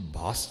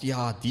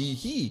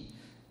chidbhasyadihi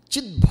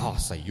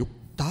chidbhasa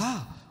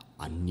yukta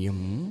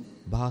anyam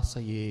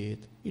bhasayet.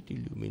 It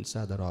illumines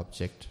other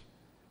object.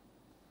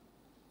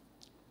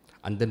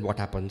 And then what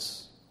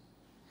happens?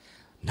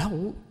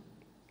 Now,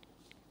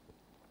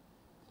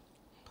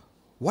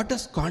 what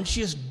does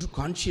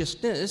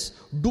consciousness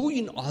do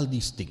in all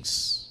these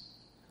things?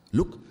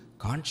 Look,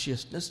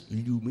 consciousness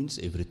illumines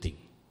everything.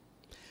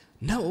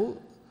 Now,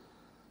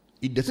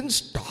 it doesn't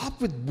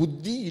stop with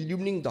buddhi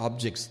illumining the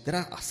objects. There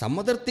are some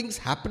other things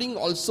happening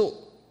also.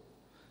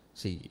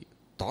 See,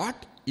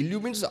 thought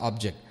illumines the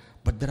object,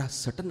 but there are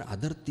certain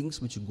other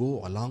things which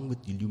go along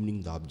with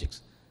illumining the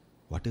objects.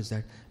 What is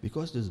that?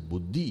 Because this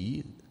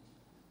buddhi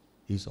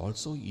is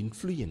also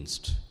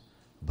influenced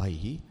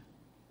by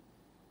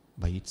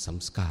its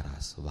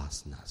samskaras,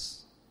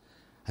 vasanas.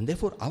 And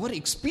therefore, our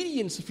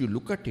experience, if you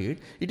look at it,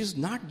 it is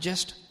not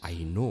just I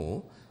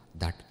know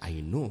that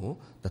I know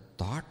the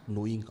thought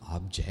knowing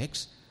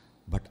objects,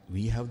 but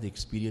we have the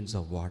experience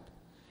of what?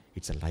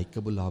 It's a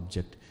likable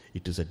object,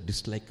 it is a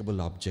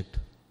dislikable object.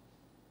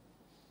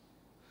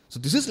 So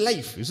this is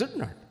life, is it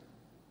not?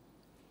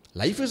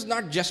 Life is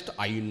not just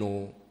I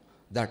know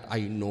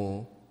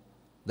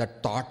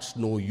that thoughts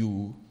know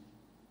you.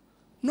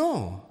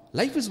 No,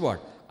 life is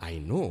what? I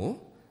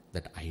know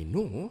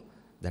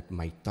that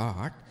my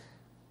thought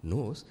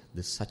knows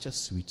there's such a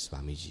sweet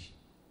Swamiji.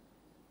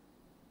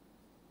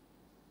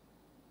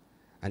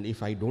 And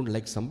if I don't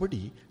like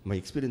somebody, my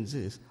experience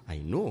is I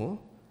know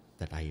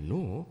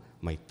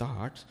my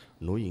thoughts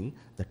knowing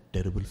that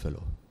terrible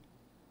fellow.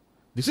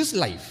 This is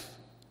life.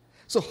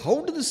 So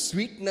how do this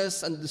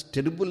sweetness and this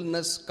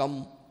terribleness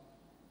come?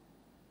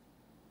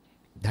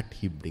 That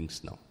he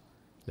brings now.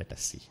 Let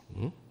us see.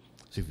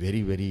 It's a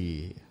very,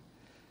 very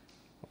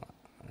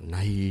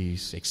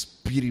nice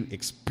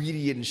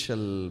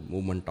experiential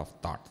moment of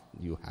thought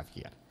you have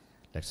here.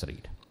 Let's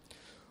read.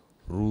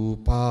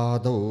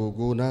 Rupado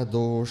guna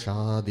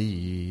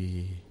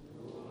doshadi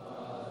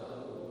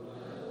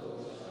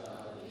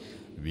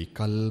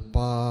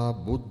vikalpa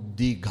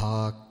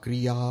buddhigha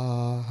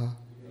kriya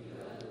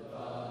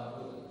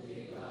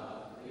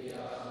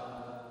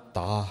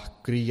tah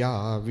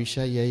kriya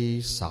vishayai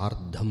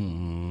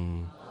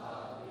sardham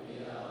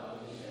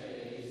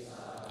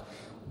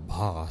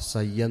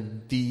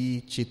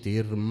bhasayanti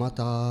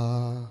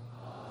chitirmata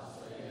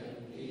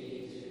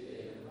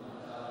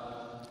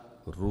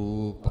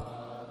rupa.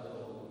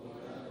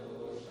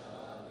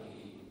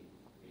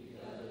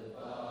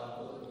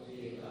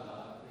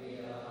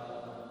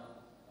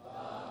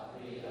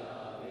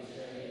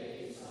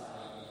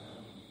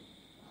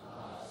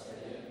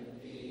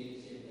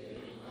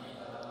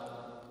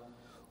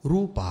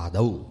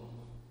 Rupadau.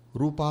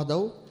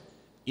 Rupadau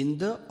in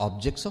the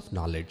objects of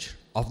knowledge,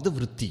 of the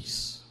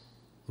vrittis.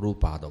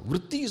 Rupadau.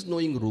 Vritti is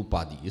knowing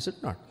Rupadi, is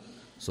it not?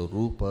 So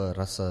Rupa,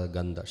 Rasa,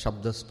 Gandha.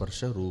 Shabda,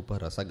 Sparsha, Rupa,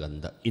 Rasa,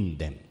 Gandha. In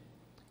them.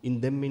 In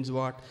them means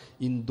what?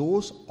 In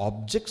those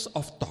objects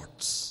of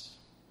thoughts.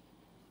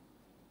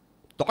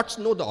 Thoughts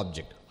know the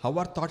object. How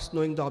are thoughts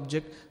knowing the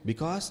object?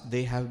 Because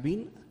they have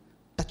been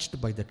touched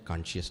by that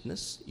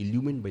consciousness,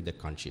 illumined by the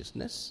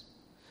consciousness.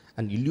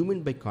 And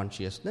illumined by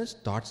consciousness,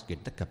 thoughts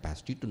get the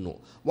capacity to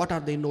know. What are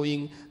they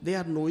knowing? They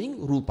are knowing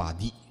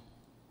Rupadi.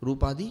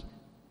 Rupadi,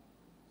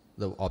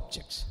 the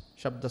objects.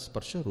 Shabda,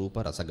 Sparsha,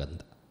 Rupa, Rasa,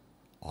 Gandha.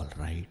 All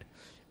right.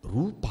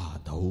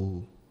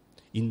 Rupadau,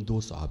 in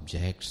those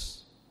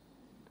objects.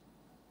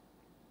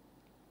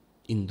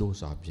 In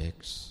those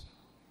objects.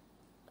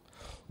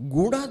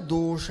 Guna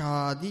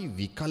doshadi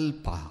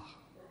vikalpa.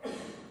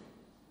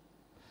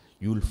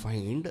 You will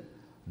find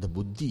the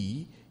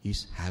buddhi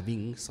is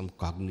having some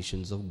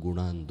cognitions of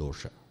guna and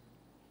dosha.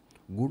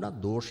 Guna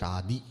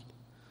doshadi.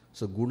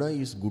 So guna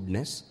is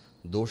goodness,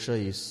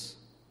 dosha is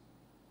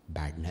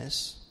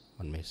badness,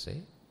 one may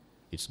say.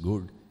 It's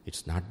good,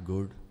 it's not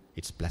good,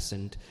 it's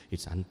pleasant,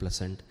 it's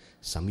unpleasant,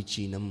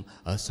 samichinam,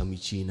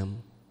 asamichinam.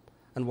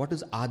 And what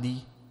is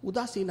adi?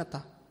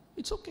 Udasinata.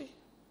 It's okay.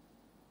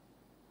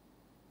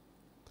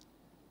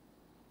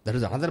 There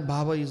is another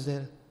bhava is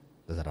there.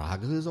 The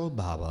raga is of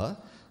bhava,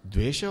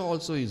 dvesha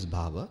also is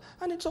bhava,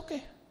 and it's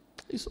okay.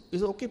 He's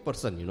an okay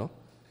person, you know.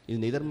 He's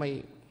neither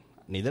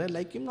I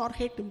like him nor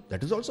hate him.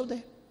 That is also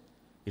there.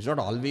 It's not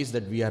always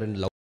that we are in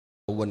love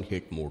and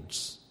hate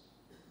modes.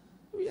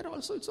 We are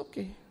also, it's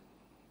okay.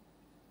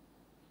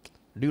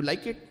 Do you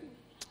like it?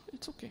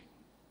 It's okay.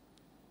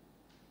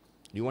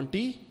 Do you want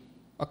tea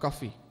or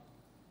coffee?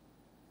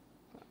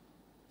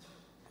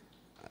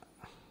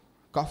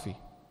 Coffee.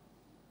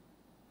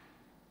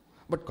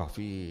 But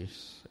coffee,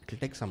 it will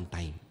take some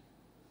time.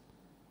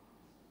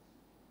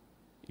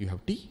 You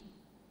have tea?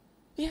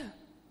 Yeah.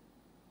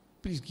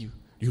 Please give.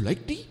 Do you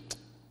like tea?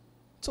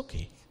 It's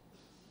okay.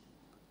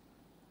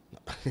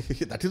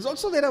 That is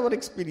also there, our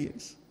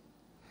experience.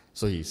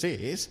 So he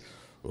says,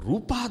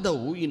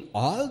 Rupadau, in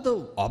all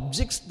the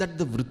objects that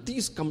the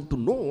vrittis come to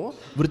know,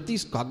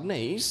 vrittis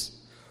cognize,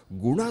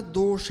 guna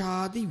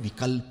doshadi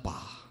vikalpa.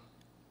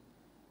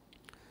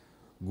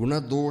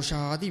 Guna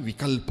doshadi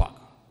vikalpa.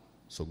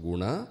 So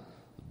guna,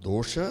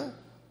 dosha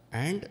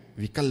and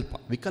vikalpa.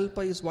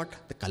 Vikalpa is what?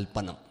 The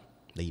kalpanam,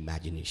 the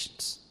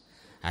imaginations.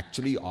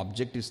 Actually,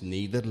 object is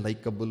neither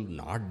likable,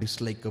 nor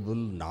dislikable,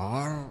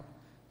 nor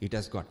it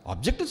has got.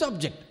 Object is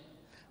object.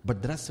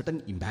 But there are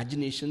certain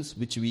imaginations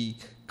which we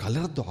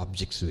color the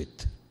objects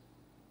with.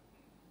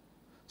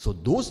 So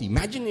those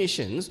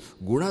imaginations,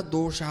 guna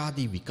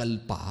doshadi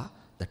vikalpa,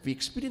 that we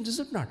experience, is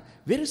it not?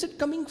 Where is it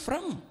coming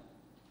from?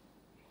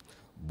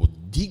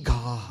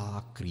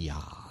 Buddhigaha kriya.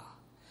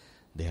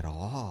 They are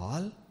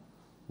all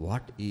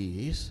what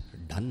is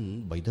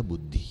done by the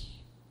buddhi.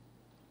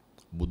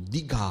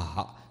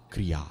 Buddhigaha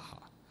kriyaha.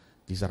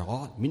 These are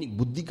all, meaning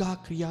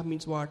buddhigaha kriya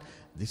means what?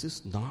 This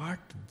is not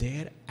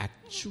there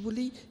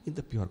actually in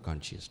the pure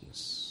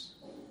consciousness.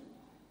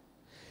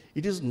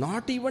 It is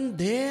not even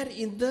there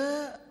in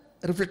the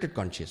reflected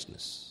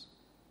consciousness.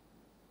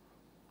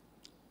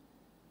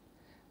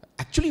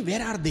 Actually,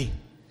 where are they?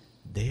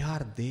 They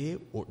are there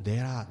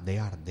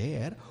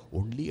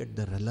only at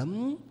the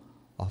realm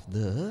of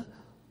the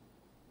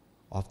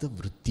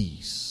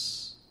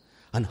vrittis.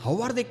 And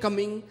how are they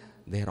coming?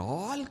 They are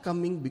all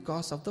coming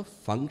because of the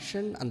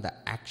function and the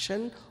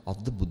action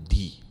of the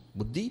buddhi.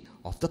 Buddhi,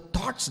 of the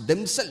thoughts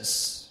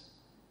themselves.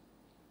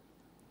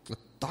 The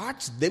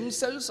thoughts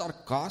themselves are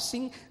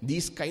causing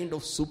these kind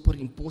of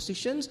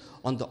superimpositions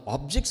on the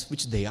objects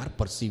which they are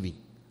perceiving.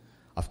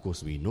 Of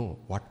course, we know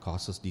what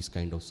causes these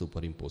kind of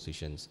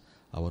superimpositions.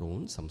 Our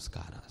own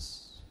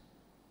samskaras.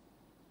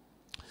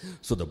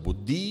 So the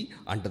buddhi,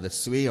 under the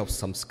sway of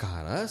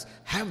samskaras,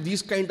 have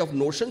these kind of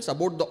notions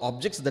about the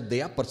objects that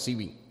they are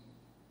perceiving.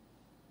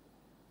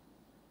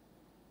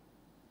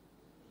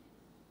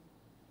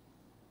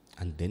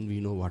 And then we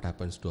know what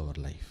happens to our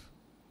life.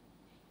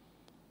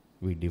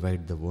 We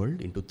divide the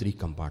world into 3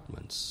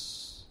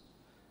 compartments.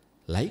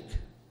 Like,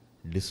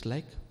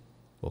 dislike,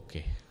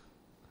 okay.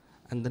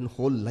 And then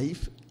whole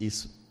life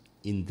is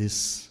in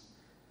this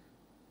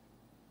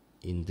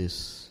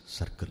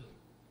circle.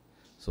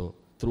 So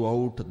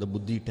throughout the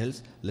Buddhi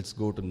tells, let's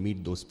go to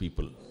meet those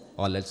people,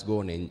 or let's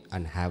go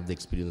and have the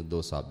experience of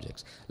those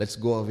objects. Let's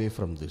go away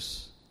from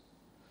this.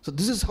 So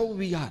this is how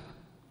we are.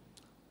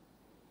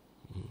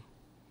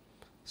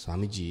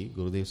 Swamiji,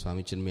 Gurudev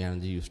Swami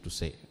Chinmayananda used to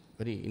say,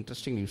 very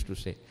interesting used to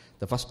say,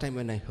 the first time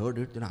when I heard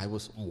it, I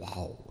was,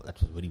 wow, that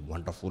was very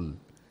wonderful.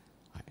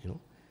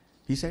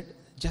 He said,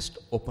 just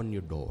open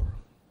your door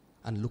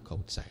and look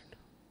outside.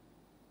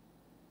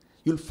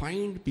 You'll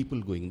find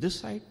people going this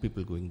side,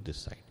 people going this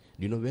side.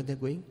 Do you know where they're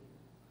going?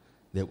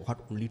 They've got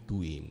only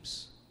 2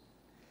 aims.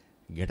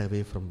 Get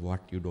away from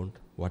what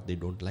they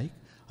don't like,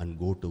 and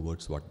go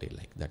towards what they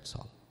like. That's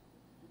all.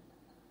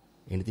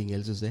 Anything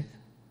else is there?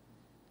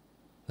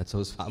 That's how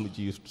Swamiji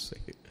used to say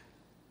it.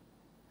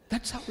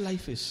 That's how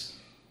life is.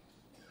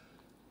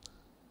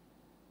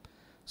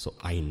 So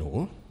I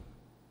know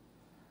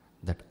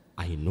that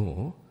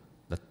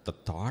the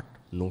thought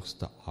knows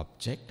the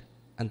object,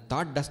 and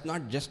thought does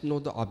not just know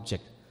the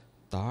object.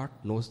 Thought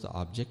knows the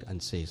object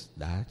and says,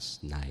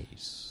 that's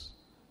nice.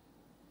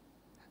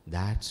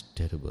 That's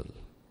terrible.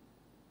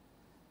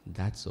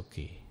 That's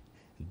okay.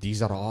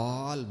 These are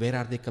all, where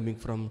are they coming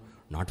from?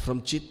 Not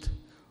from Chit,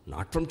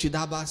 not from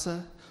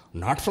Chidabhasa,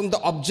 not from the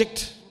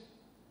object.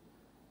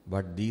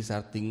 But these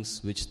are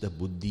things which the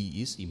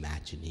Buddhi is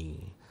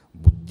imagining.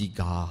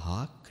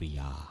 Buddhigaha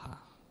kriyaha.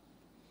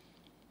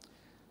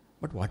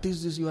 But what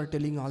is this you are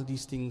telling all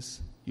these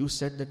things? You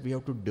said that we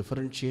have to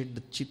differentiate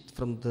the Chit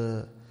from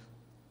the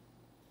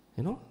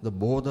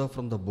Bodha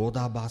from the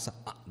Bodhabhasa.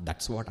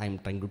 That's what I am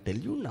trying to tell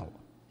you now,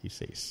 he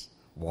says.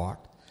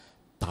 What?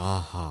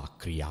 Taha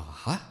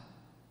kriyaha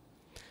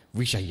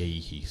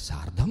vishayaihi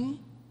sardham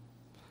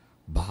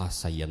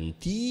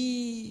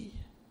bhasayanti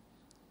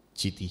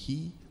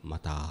chitihi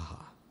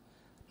mataha.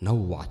 Now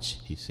watch,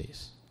 he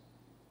says.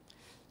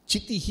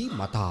 Chitihi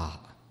mataha.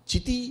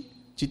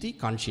 Chiti,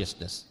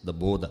 consciousness, the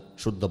Bodha,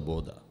 Shuddha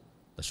Bodha.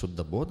 The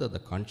Shuddha Bodha, the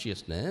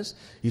consciousness,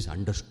 is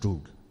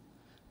understood.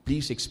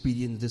 Please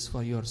experience this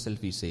for yourself,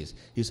 he says.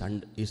 Is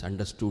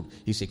understood,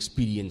 is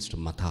experienced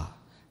mata.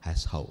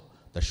 As how?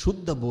 The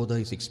Shuddha Bodha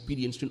is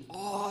experienced in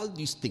all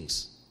these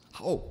things.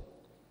 How?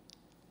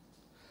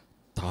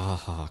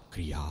 Taha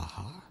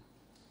kriyaha.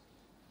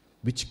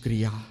 Which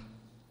kriya?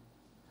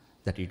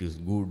 That it is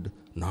good,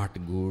 not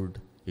good,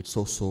 it's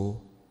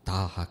so.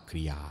 Taha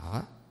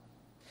kriya.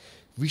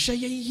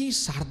 Vishayaihi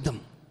sardham.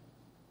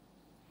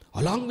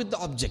 Along with the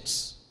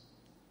objects.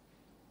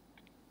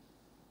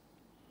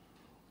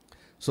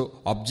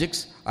 So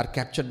objects are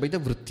captured by the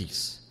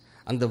vrittis.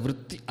 And the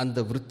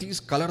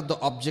vrittis color the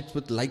objects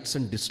with likes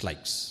and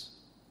dislikes.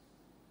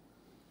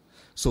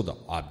 So the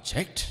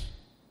object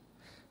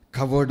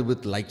covered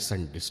with likes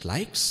and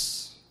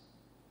dislikes,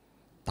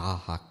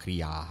 taha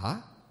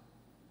kriyaha,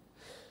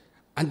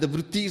 and the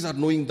vrittis are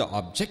knowing the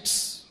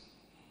objects.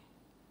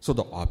 So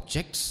the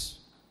objects,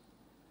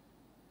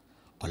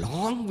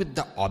 along with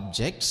the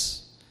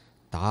objects,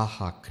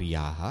 taha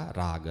kriyaha,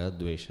 raga,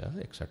 dvesha,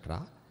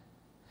 etc.,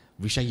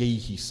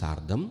 vishayaihi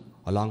sardham,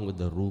 along with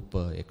the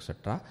rupa,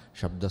 etc.,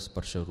 shabda,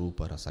 sparsha,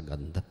 rupa, rasa,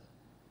 gandha,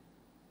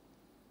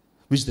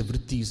 which the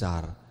vrittis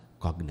are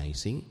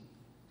cognizing.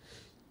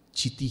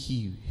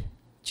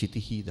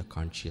 Chitihi, the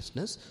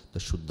consciousness, the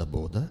Shuddha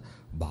Bodha,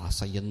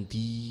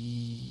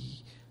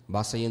 Bhasayanti.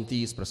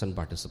 Bhasayanti is present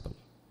participle.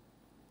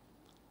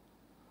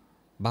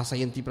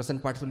 Bhasayanti,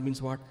 present participle,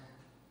 means what?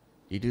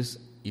 It is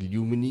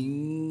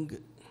illumining,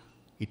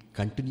 it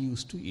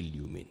continues to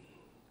illumine.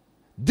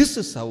 This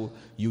is how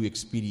you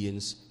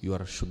experience your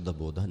Shuddha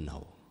Bodha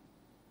now.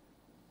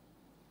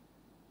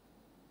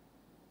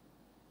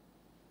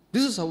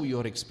 This is how you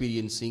are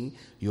experiencing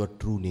your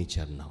true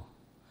nature now.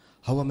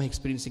 How am I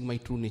experiencing my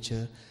true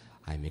nature?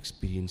 I am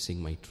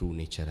experiencing my true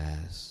nature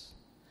as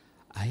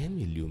I am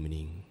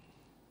illumining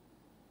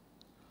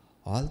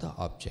all the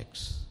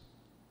objects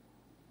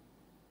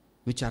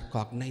which are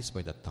cognized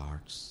by the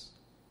thoughts.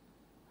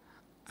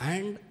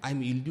 And I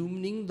am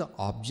illumining the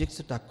objects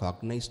that are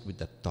cognized with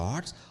the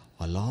thoughts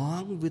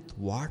along with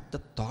what the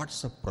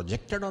thoughts have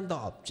projected on the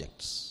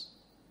objects.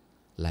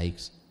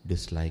 Likes,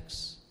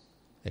 dislikes,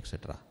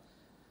 etc.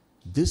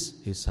 This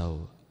is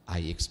how I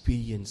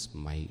experience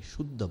my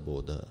Shuddha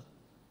Bodha.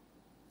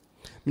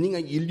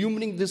 Meaning,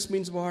 illumining this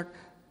means what?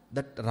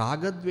 That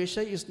Raga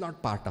Dvesha is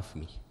not part of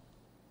me.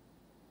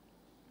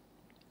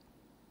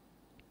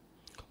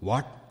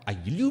 What I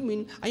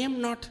illumine, I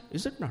am not.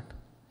 Is it not?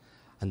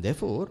 And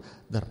therefore,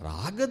 the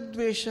Raga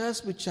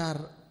Dveshas which are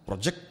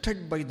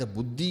projected by the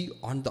Buddhi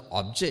on the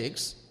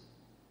objects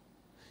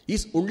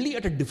is only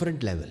at a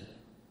different level.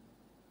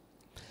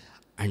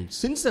 And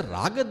since the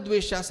Raga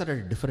Dveshas are at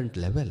a different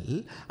level,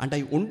 and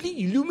I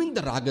only illumine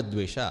the Raga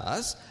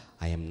Dveshas,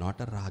 I am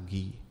not a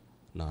Ragi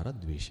nor a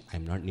Dvesh. I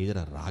am not neither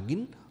a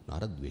Ragin nor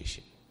a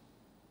Dveshin.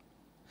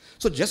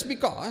 So just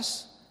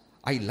because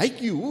I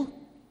like you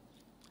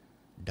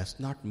does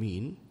not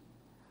mean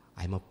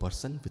I'm a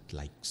person with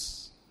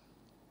likes.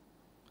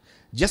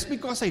 Just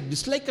because I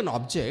dislike an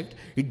object,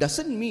 it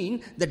doesn't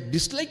mean that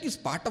dislike is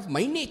part of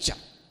my nature.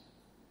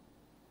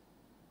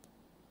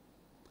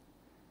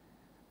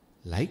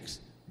 Likes,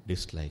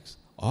 dislikes,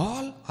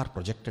 all are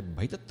projected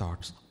by the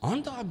thoughts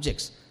on the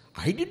objects.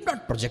 I did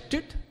not project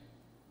it.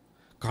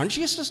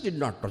 Consciousness did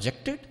not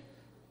project it.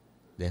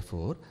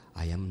 Therefore,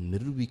 I am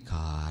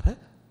nirvikara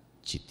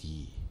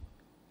chiti.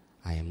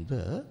 I am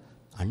the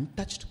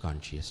untouched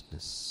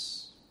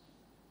consciousness.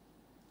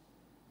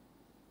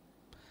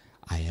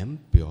 I am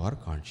pure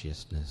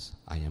consciousness.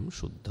 I am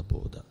Shuddha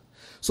Bodha.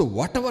 So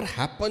whatever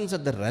happens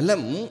at the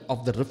realm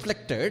of the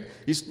reflected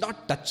is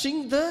not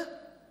touching the...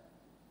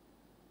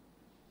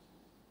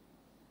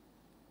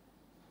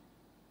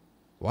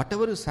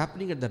 Whatever is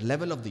happening at the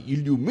level of the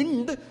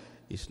illumined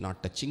is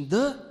not touching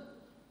the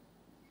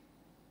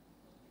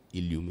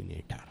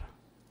illuminator.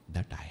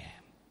 That I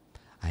am.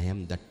 I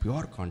am that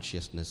pure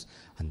consciousness,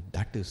 and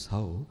that is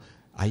how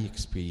I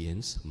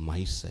experience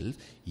myself,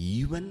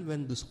 even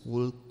when this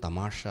whole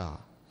tamasha,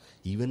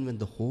 even when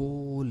the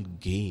whole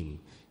game,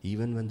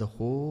 even when the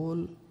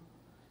whole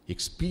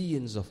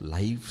experience of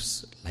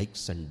life's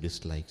likes and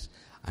dislikes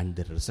and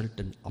the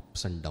resultant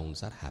ups and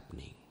downs are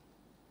happening.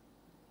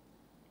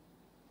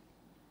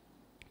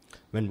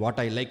 When what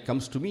I like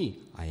comes to me,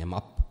 I am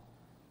up.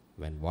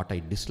 When what I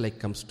dislike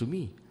comes to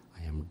me,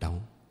 I am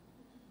down.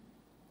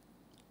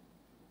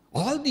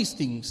 All these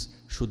things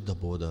Shuddha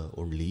Bodha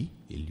only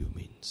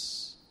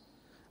illumines.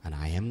 And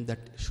I am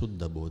that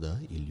Shuddha Bodha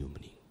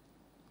illumining.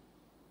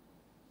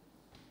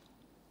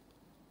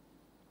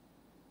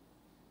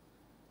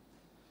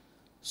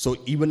 So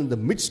even in the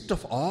midst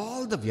of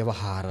all the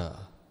vyavahara,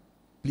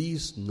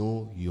 please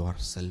know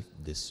yourself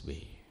this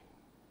way.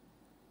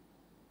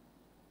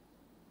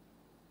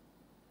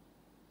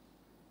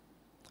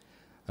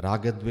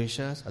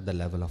 Ragadveshas at the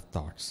level of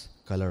thoughts,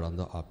 colored on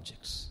the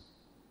objects.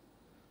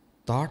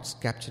 Thoughts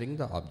capturing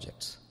the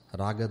objects.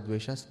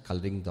 Ragadveshas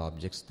coloring the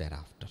objects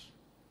thereafter.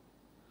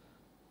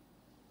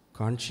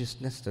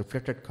 Consciousness,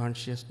 reflected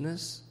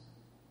consciousness,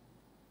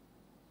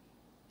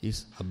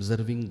 is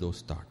observing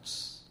those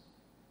thoughts.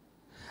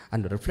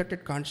 And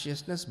reflected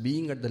consciousness,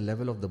 being at the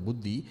level of the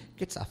buddhi,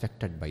 gets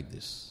affected by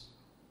this.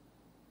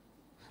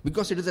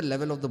 Because it is the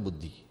level of the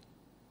buddhi.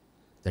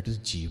 That is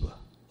jiva,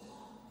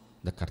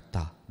 the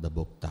karta, the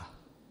bhokta.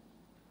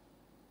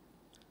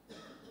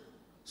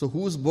 So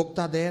who is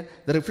bhokta there?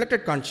 The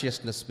reflected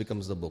consciousness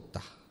becomes the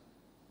bhokta.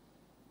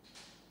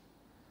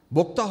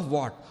 Bhokta of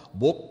what?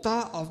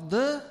 Bhokta of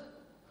the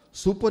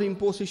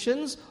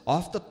superimpositions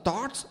of the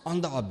thoughts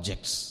on the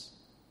objects.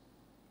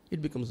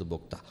 It becomes the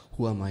bhokta.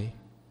 Who am I?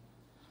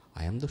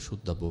 I am the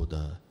Shuddha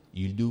Bodha,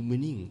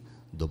 illumining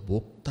the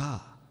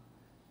bhokta,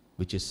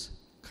 which is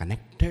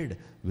connected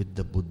with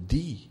the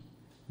buddhi.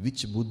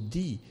 Which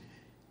buddhi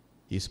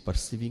is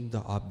perceiving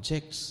the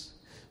objects?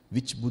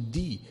 Which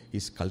buddhi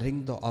is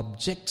coloring the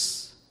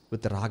objects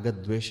with raga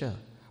dvesha?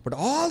 But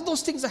all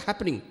those things are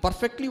happening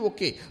perfectly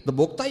okay. The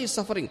bhokta is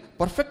suffering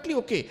perfectly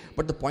okay.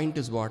 But the point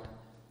is what?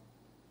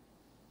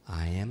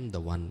 I am the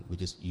one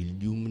which is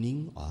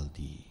illumining all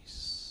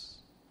these.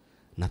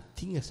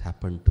 Nothing has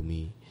happened to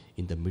me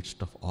in the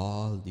midst of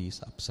all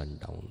these ups and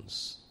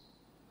downs,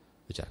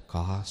 which are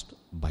caused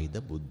by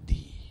the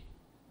buddhi.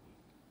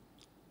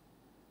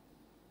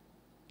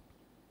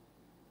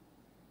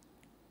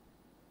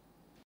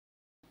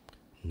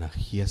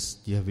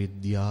 Nahyasya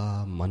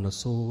vidya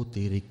manaso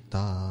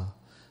tirikta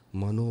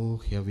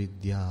manohya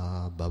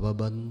vidya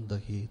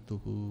bhavabandha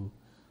hetuhu.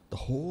 The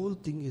whole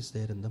thing is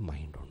there in the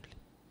mind only.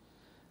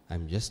 I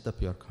am just the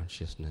pure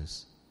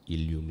consciousness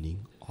illumining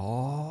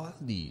all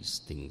these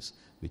things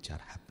which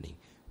are happening.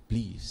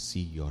 Please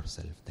see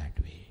yourself that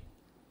way.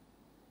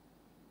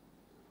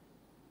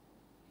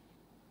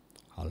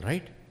 All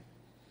right?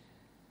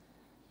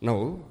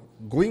 Now,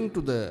 going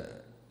to the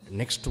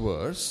next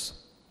verse.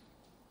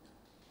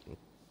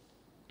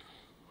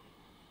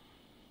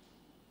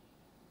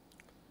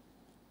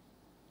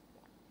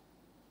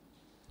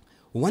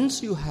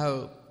 Once you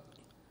have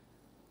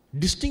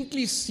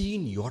distinctly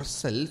seen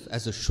yourself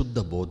as a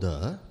Shuddha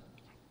Bodha,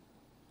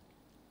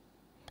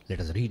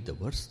 let us read the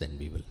verse, then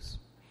we will.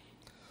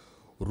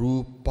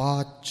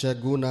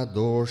 Rupacha guna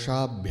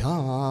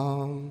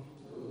doshabhyam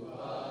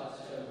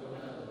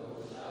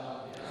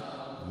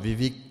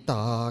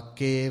vivikta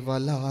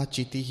kevala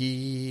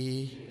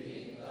chitihi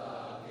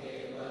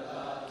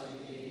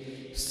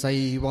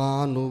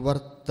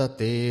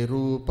saivanuvartate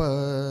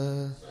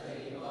rupa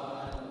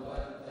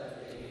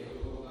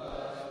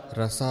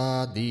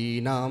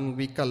rasadinam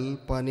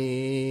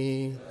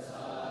vikalpane.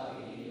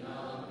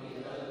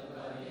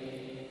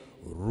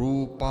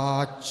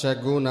 Rupacha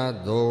guna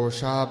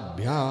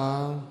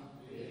doshabhyam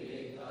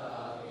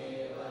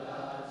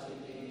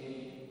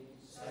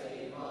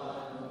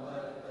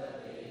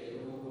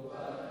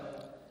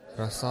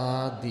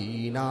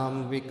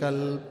rasadinam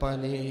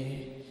vikalpane.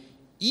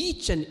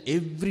 Each and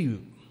every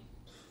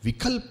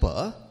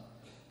vikalpa,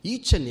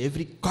 each and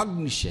every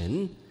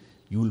cognition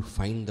you will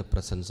find the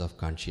presence of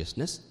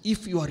consciousness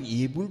if you are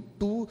able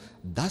to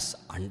thus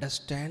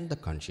understand the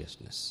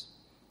consciousness.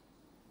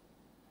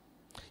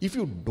 If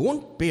you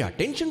don't pay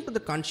attention to the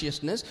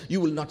consciousness, you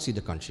will not see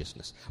the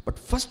consciousness. But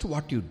first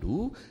what you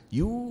do,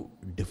 you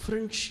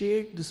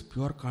differentiate this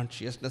pure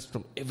consciousness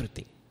from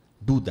everything.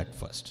 Do that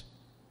first.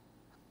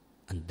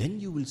 And then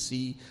you will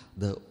see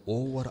the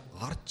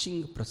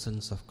overarching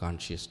presence of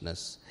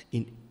consciousness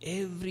in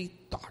every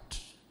thought.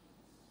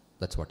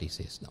 That's what he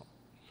says now.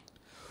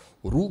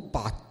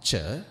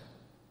 Rupacha,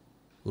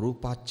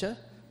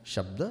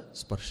 Shabda,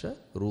 Sparsha,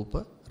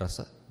 Rupa,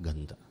 Rasa,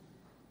 Gandha.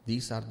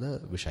 These are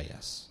the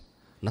Vishayas.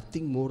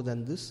 Nothing more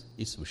than this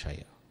is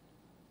Vishaya.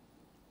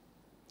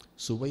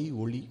 Suvai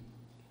Oli,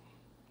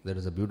 there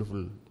is a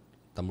beautiful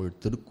Tamil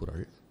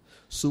Tirukkural.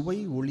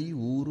 Suvai Oli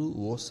Uru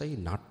Osai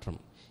Natram.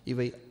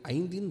 Ivai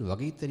Aindin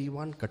Vagai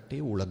Therivan Katte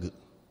Ulagu.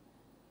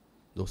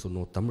 Those who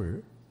know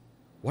Tamil,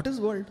 what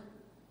is world?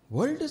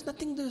 World is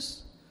nothing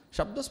this.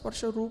 Shabda,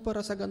 Sparsha, Rupa,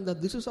 Rasa, Gandha.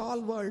 This is all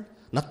world.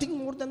 Nothing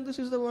more than this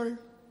is the world.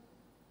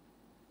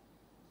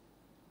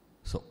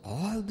 So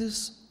all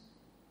these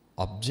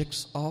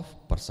objects of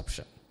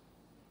perception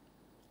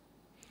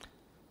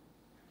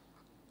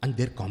and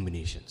their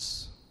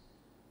combinations.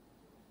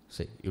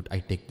 Say, I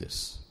take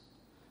this.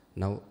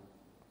 Now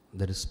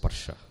there is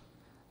Sparsha,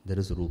 there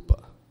is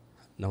Rupa,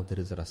 now there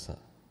is Rasa.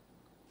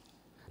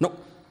 No,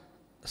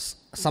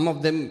 some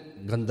of them,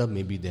 Gandha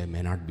may be there,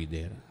 may not be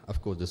there.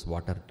 Of course, this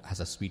water has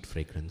a sweet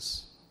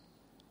fragrance.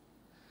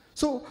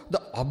 So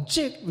the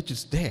object which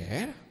is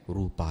there,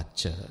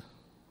 Rupacha,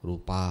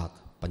 Rupat,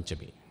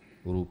 Panchami,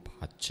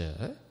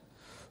 Rupacha,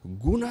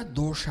 Guna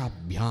Dosha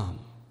Bhyam.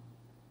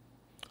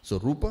 So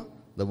Rupa,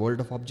 the world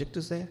of object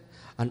is there,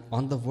 and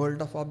on the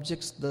world of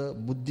objects the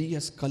buddhi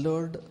has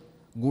colored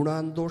guna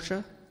and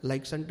dosha,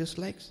 likes and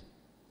dislikes.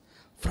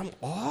 From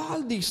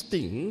all these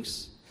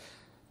things,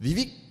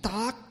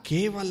 vivikta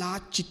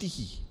kevala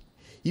chitihi.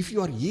 If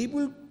you are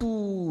able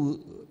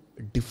to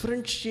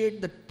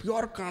differentiate the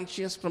pure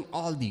consciousness from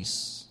all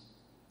these,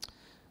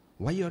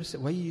 why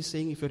he is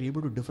saying if you are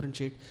able to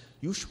differentiate?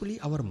 Usually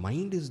our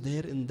mind is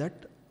there in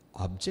that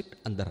object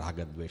and the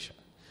raga dvesha.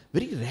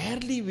 Very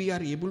rarely we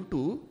are able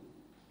to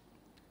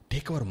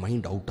take our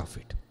mind out of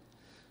it.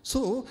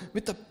 So,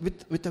 with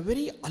a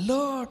very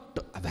alert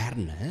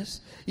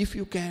awareness, if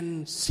you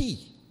can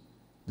see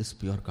this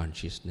pure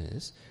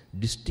consciousness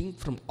distinct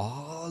from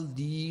all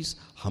these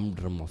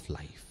humdrum of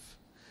life,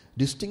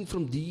 distinct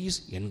from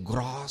these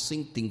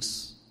engrossing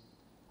things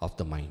of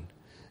the mind,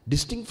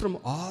 distinct from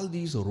all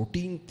these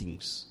routine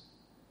things,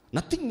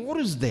 nothing more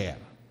is there.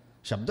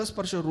 Shabda,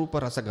 Sparsha, Rupa,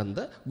 Rasa,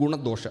 Gandha, Guna,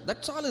 Dosha.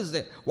 That's all is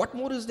there. What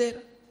more is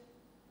there?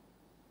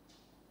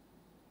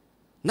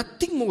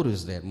 Nothing more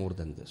is there more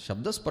than this.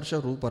 Shabda,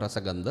 Sparsha, Rupa,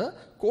 Rasa, Gandha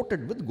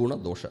coated with Guna,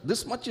 Dosha.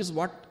 This much is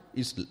what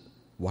is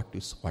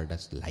called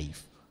as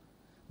life.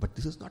 But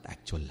this is not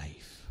actual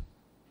life.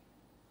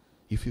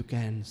 If you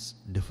can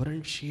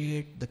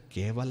differentiate the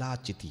Kevala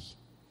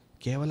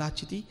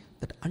Chiti,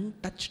 that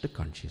untouched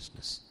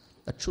consciousness,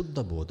 that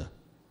Shuddha Bodha.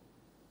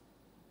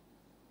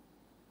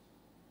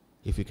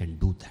 If you can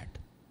do that.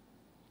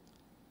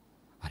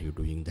 Are you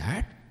doing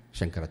that?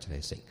 Shankaracharya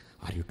is saying,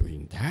 are you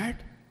doing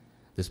that?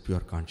 This pure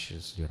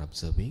consciousness you are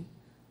observing,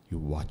 you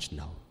watch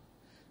now.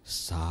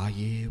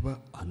 Sayeva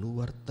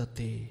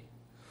anuvartate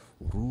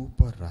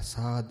rupa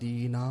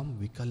rasadinam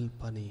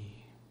vikalpane.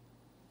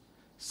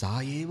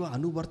 Sayeva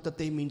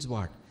anuvartate means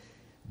what?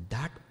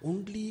 That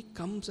only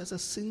comes as a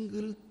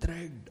single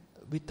thread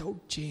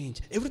without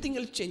change. Everything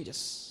else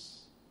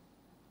changes.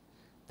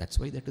 That's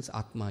why that is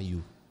Atma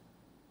you.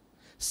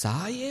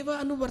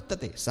 Sayeva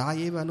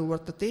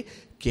anuvartate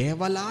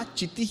kevala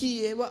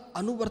chitihi eva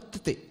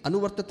anuvartate.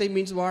 Anuvartate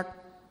means what?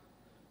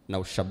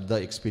 Now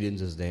Shabda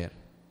experience is there,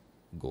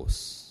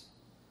 goes.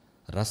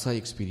 Rasa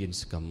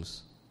experience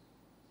comes,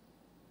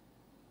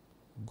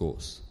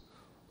 goes.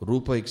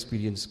 Rupa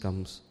experience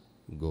comes,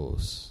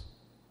 goes.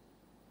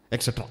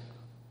 Etc.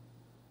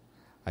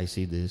 I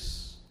see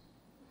this,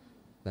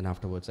 then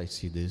afterwards I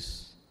see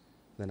this,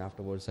 then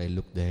afterwards I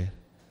look there,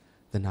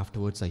 then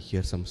afterwards I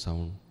hear some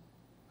sound.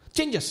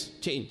 Changes,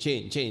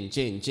 changes.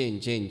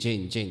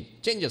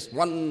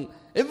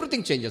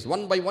 Everything changes.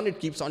 One by one it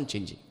keeps on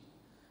changing.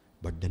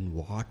 But then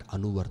what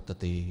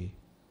anuvartate?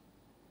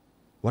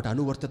 What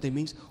anuvartate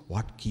means?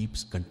 What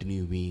keeps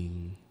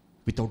continuing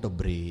without a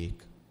break?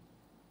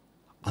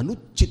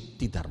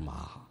 Anuchitti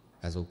dharma,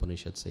 as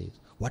Upanishad says.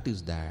 What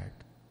is that?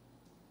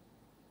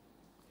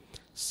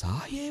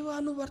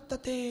 Sayeva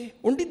anuvartate.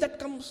 Only that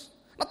comes.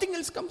 Nothing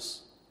else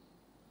comes.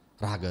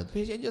 Raga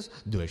changes,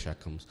 Dvesha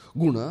comes.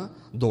 Guna,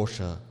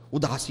 Dosha,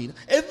 Udasina.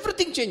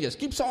 Everything changes,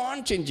 keeps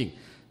on changing.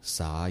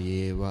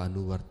 Sayeva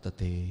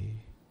anuvartate.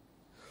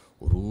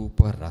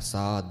 Rupa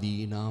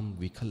rasadinam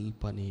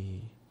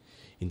vikalpane.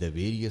 In the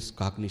various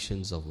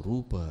cognitions of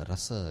Rupa,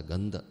 Rasa,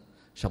 Gandha,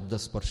 Shabda,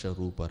 Sparsha,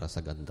 Rupa,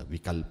 Rasa, Gandha,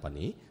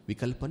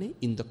 Vikalpane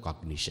in the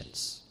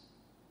cognitions.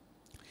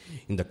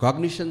 In the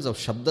cognitions of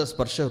Shabda,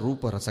 Sparsha,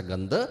 Rupa, Rasa,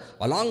 Gandha,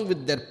 along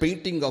with their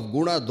painting of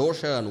Guna,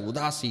 Dosha and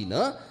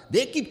Udasina,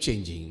 they keep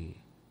changing.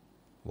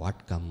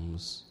 What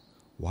comes?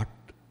 what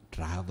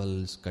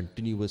travels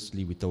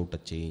continuously without a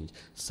change,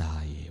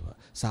 Saeva.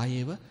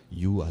 Saeva,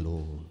 you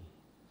alone.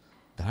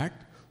 That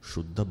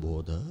Shuddha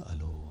Bodha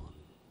alone.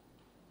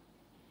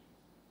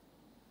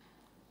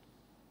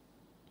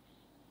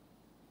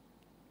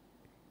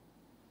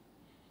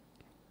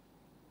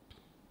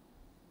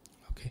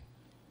 Okay.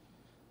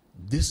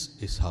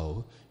 This is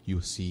how you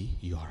see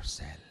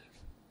yourself.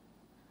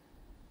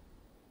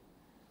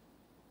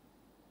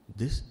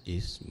 This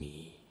is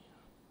me,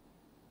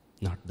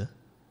 not the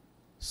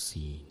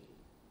scene.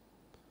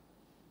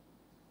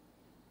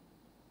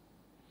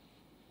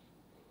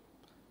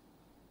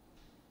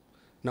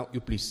 Now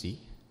you please see,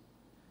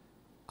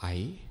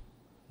 I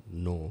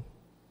know.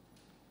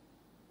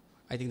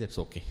 I think that's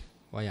okay.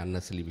 Why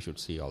unnecessarily we should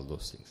see all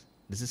those things?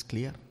 This is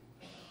clear?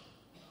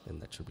 Then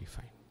that should be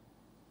fine.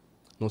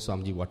 No,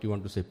 Swamiji, what you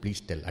want to say, please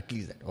tell. At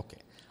least that.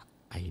 Okay.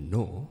 I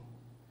know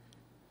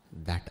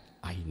that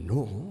I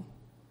know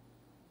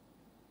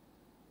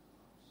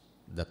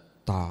the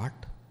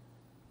thought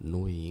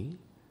knowing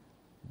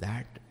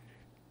that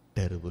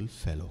terrible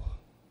fellow.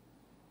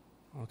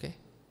 Okay?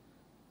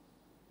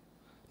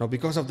 Now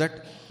because of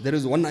that, there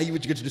is one eye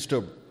which gets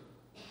disturbed.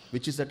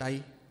 Which is that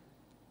eye?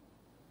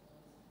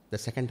 The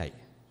second eye.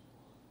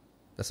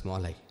 The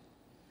small eye.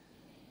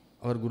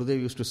 Our Gurudev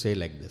used to say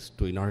like this.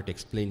 In order to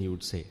explain, he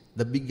would say,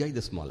 the big eye,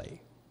 the small eye.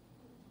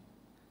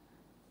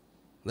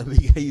 The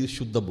big eye is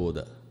Shuddha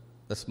Bodha.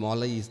 The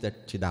small eye is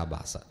that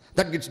Chidabhasa.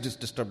 That gets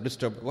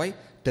disturbed. Why?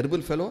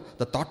 Terrible fellow,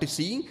 the thought is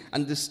seeing,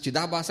 and this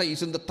Chidabhasa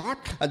is in the thought,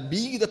 and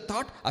being the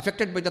thought,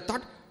 affected by the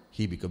thought,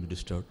 he becomes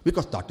disturbed,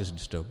 because thought is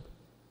disturbed.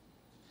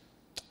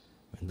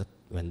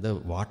 When the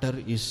water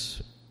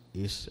is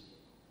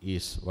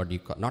what you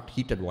call, not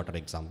heated water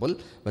example,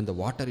 when the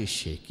water is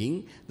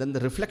shaking, then the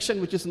reflection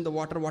which is in the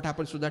water, what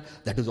happens to that?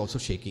 That is also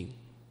shaking.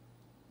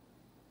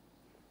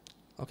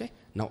 Okay?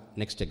 Now,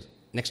 next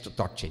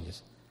thought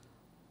changes.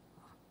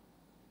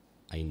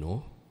 I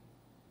know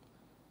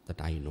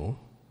that I know.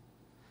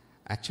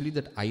 Actually,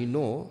 that I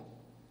know,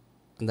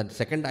 and that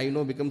second I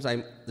know becomes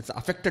it's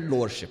affected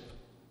knowership.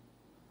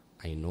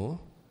 I know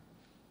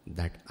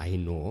that I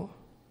know,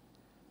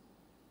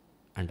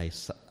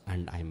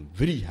 and I'm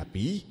very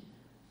happy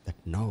that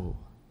now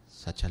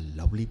such a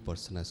lovely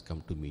person has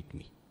come to meet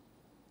me.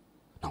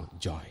 Now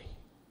joy.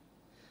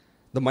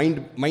 The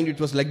mind it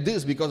was like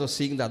this because of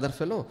seeing the other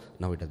fellow.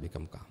 Now it has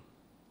become calm.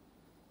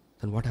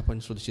 Then what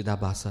happens to the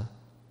Chidabhasa?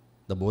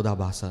 The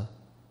Bodhabhasa?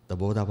 The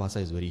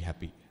Bodhabhasa is very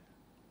happy.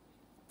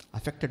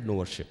 Affected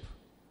knowership.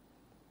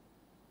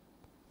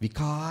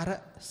 Vikara,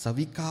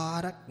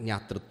 Savikara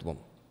Jnatritvam.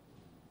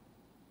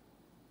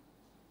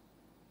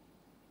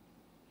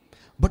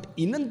 But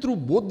in and through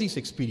both these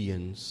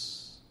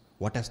experience,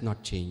 what has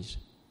not changed?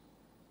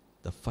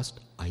 The first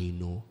I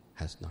know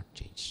has not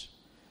changed.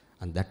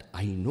 And that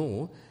I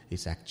know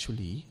is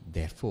actually,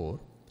 therefore,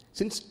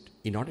 since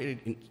in order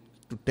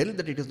to tell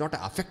that it is not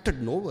an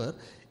affected knower,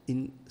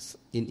 in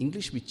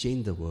English we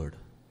change the word.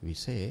 We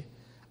say,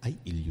 I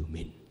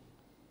illumine.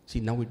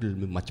 See, now it will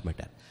be much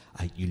better.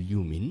 I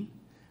illumine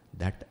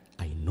that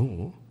I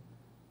know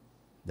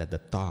that the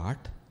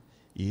thought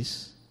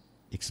is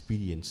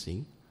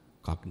experiencing,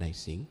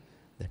 cognizing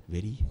that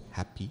very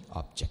happy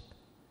object.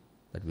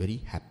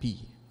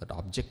 That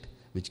object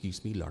which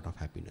gives me a lot of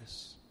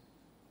happiness.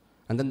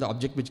 And then the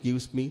object which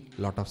gives me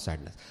a lot of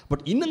sadness.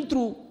 But in and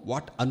through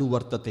what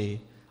anuvartate,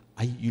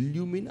 I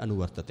illumine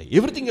anuvartate.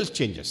 Everything else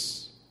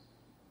changes.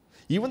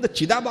 Even the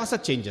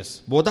Chidabhasa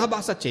changes.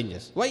 Bodhabhasa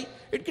changes. Why?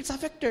 It gets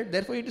affected.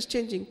 Therefore it is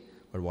changing.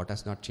 But what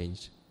has not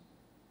changed?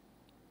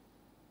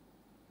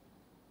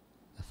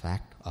 The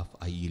fact of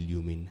I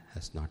illumine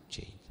has not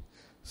changed.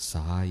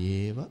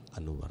 Saeva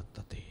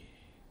anuvartate.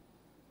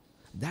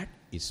 That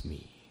is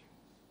me.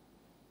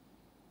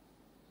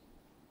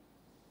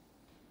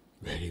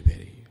 Very,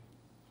 very,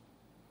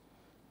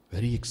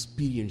 very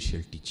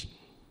experiential teaching.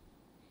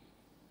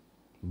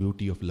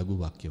 Beauty of Laghu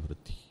Vakya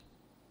Vritti.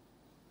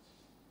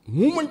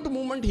 Moment to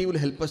moment, he will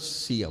help us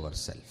see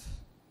ourselves.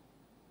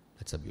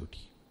 That's a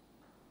beauty.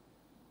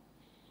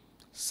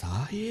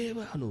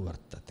 Saeva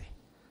anuvartate.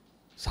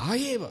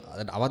 Saeva,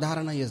 that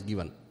avadharana he has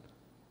given.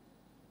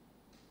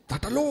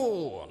 That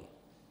alone,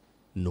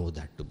 know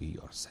that to be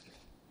yourself.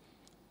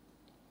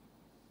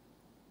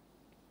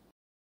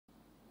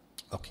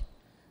 Okay,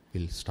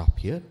 we'll stop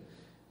here.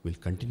 We'll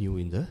continue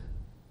in the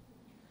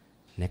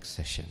next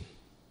session.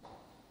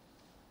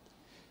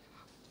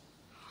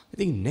 I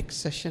think next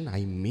session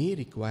I may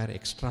require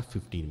extra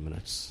 15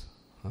 minutes.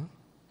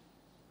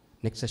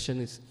 Next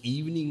session is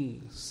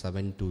evening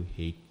 7 to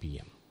 8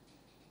 p.m.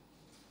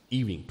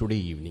 Today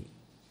evening,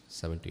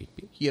 7 to 8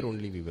 p.m. Here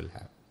only we will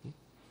have.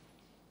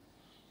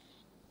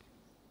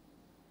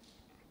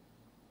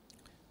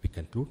 We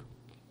conclude.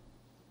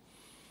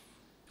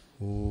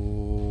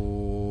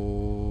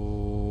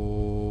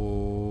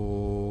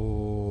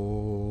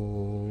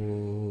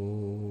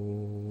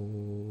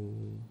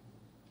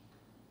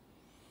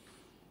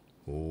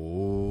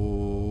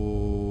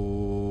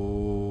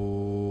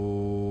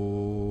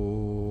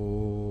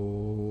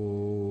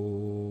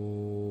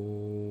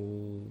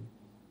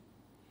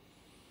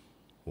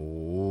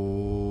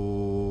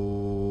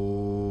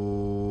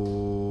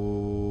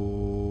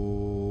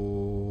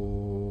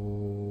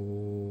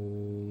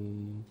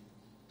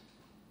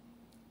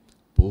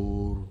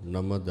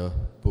 पूर्णमदः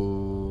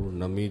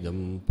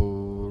पूर्णमिदं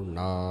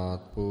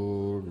पूर्णात्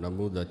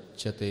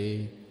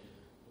पूर्णमुदच्यते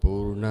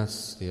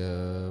पूर्णस्य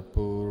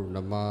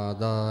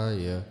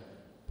पूर्णमादाय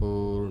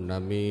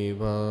पूर्णमेवावशिष्यते।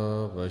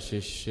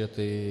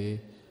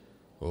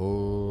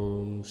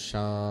 ॐ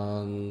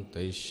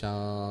शान्ति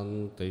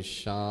शान्ति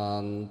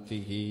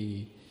शान्तिः।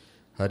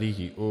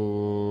 हरिः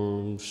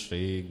ॐ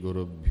श्री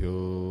गुरुभ्यो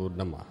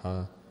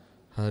नमः।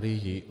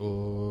 हरिः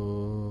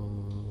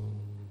ॐ।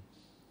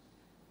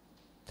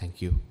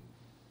 Thank you.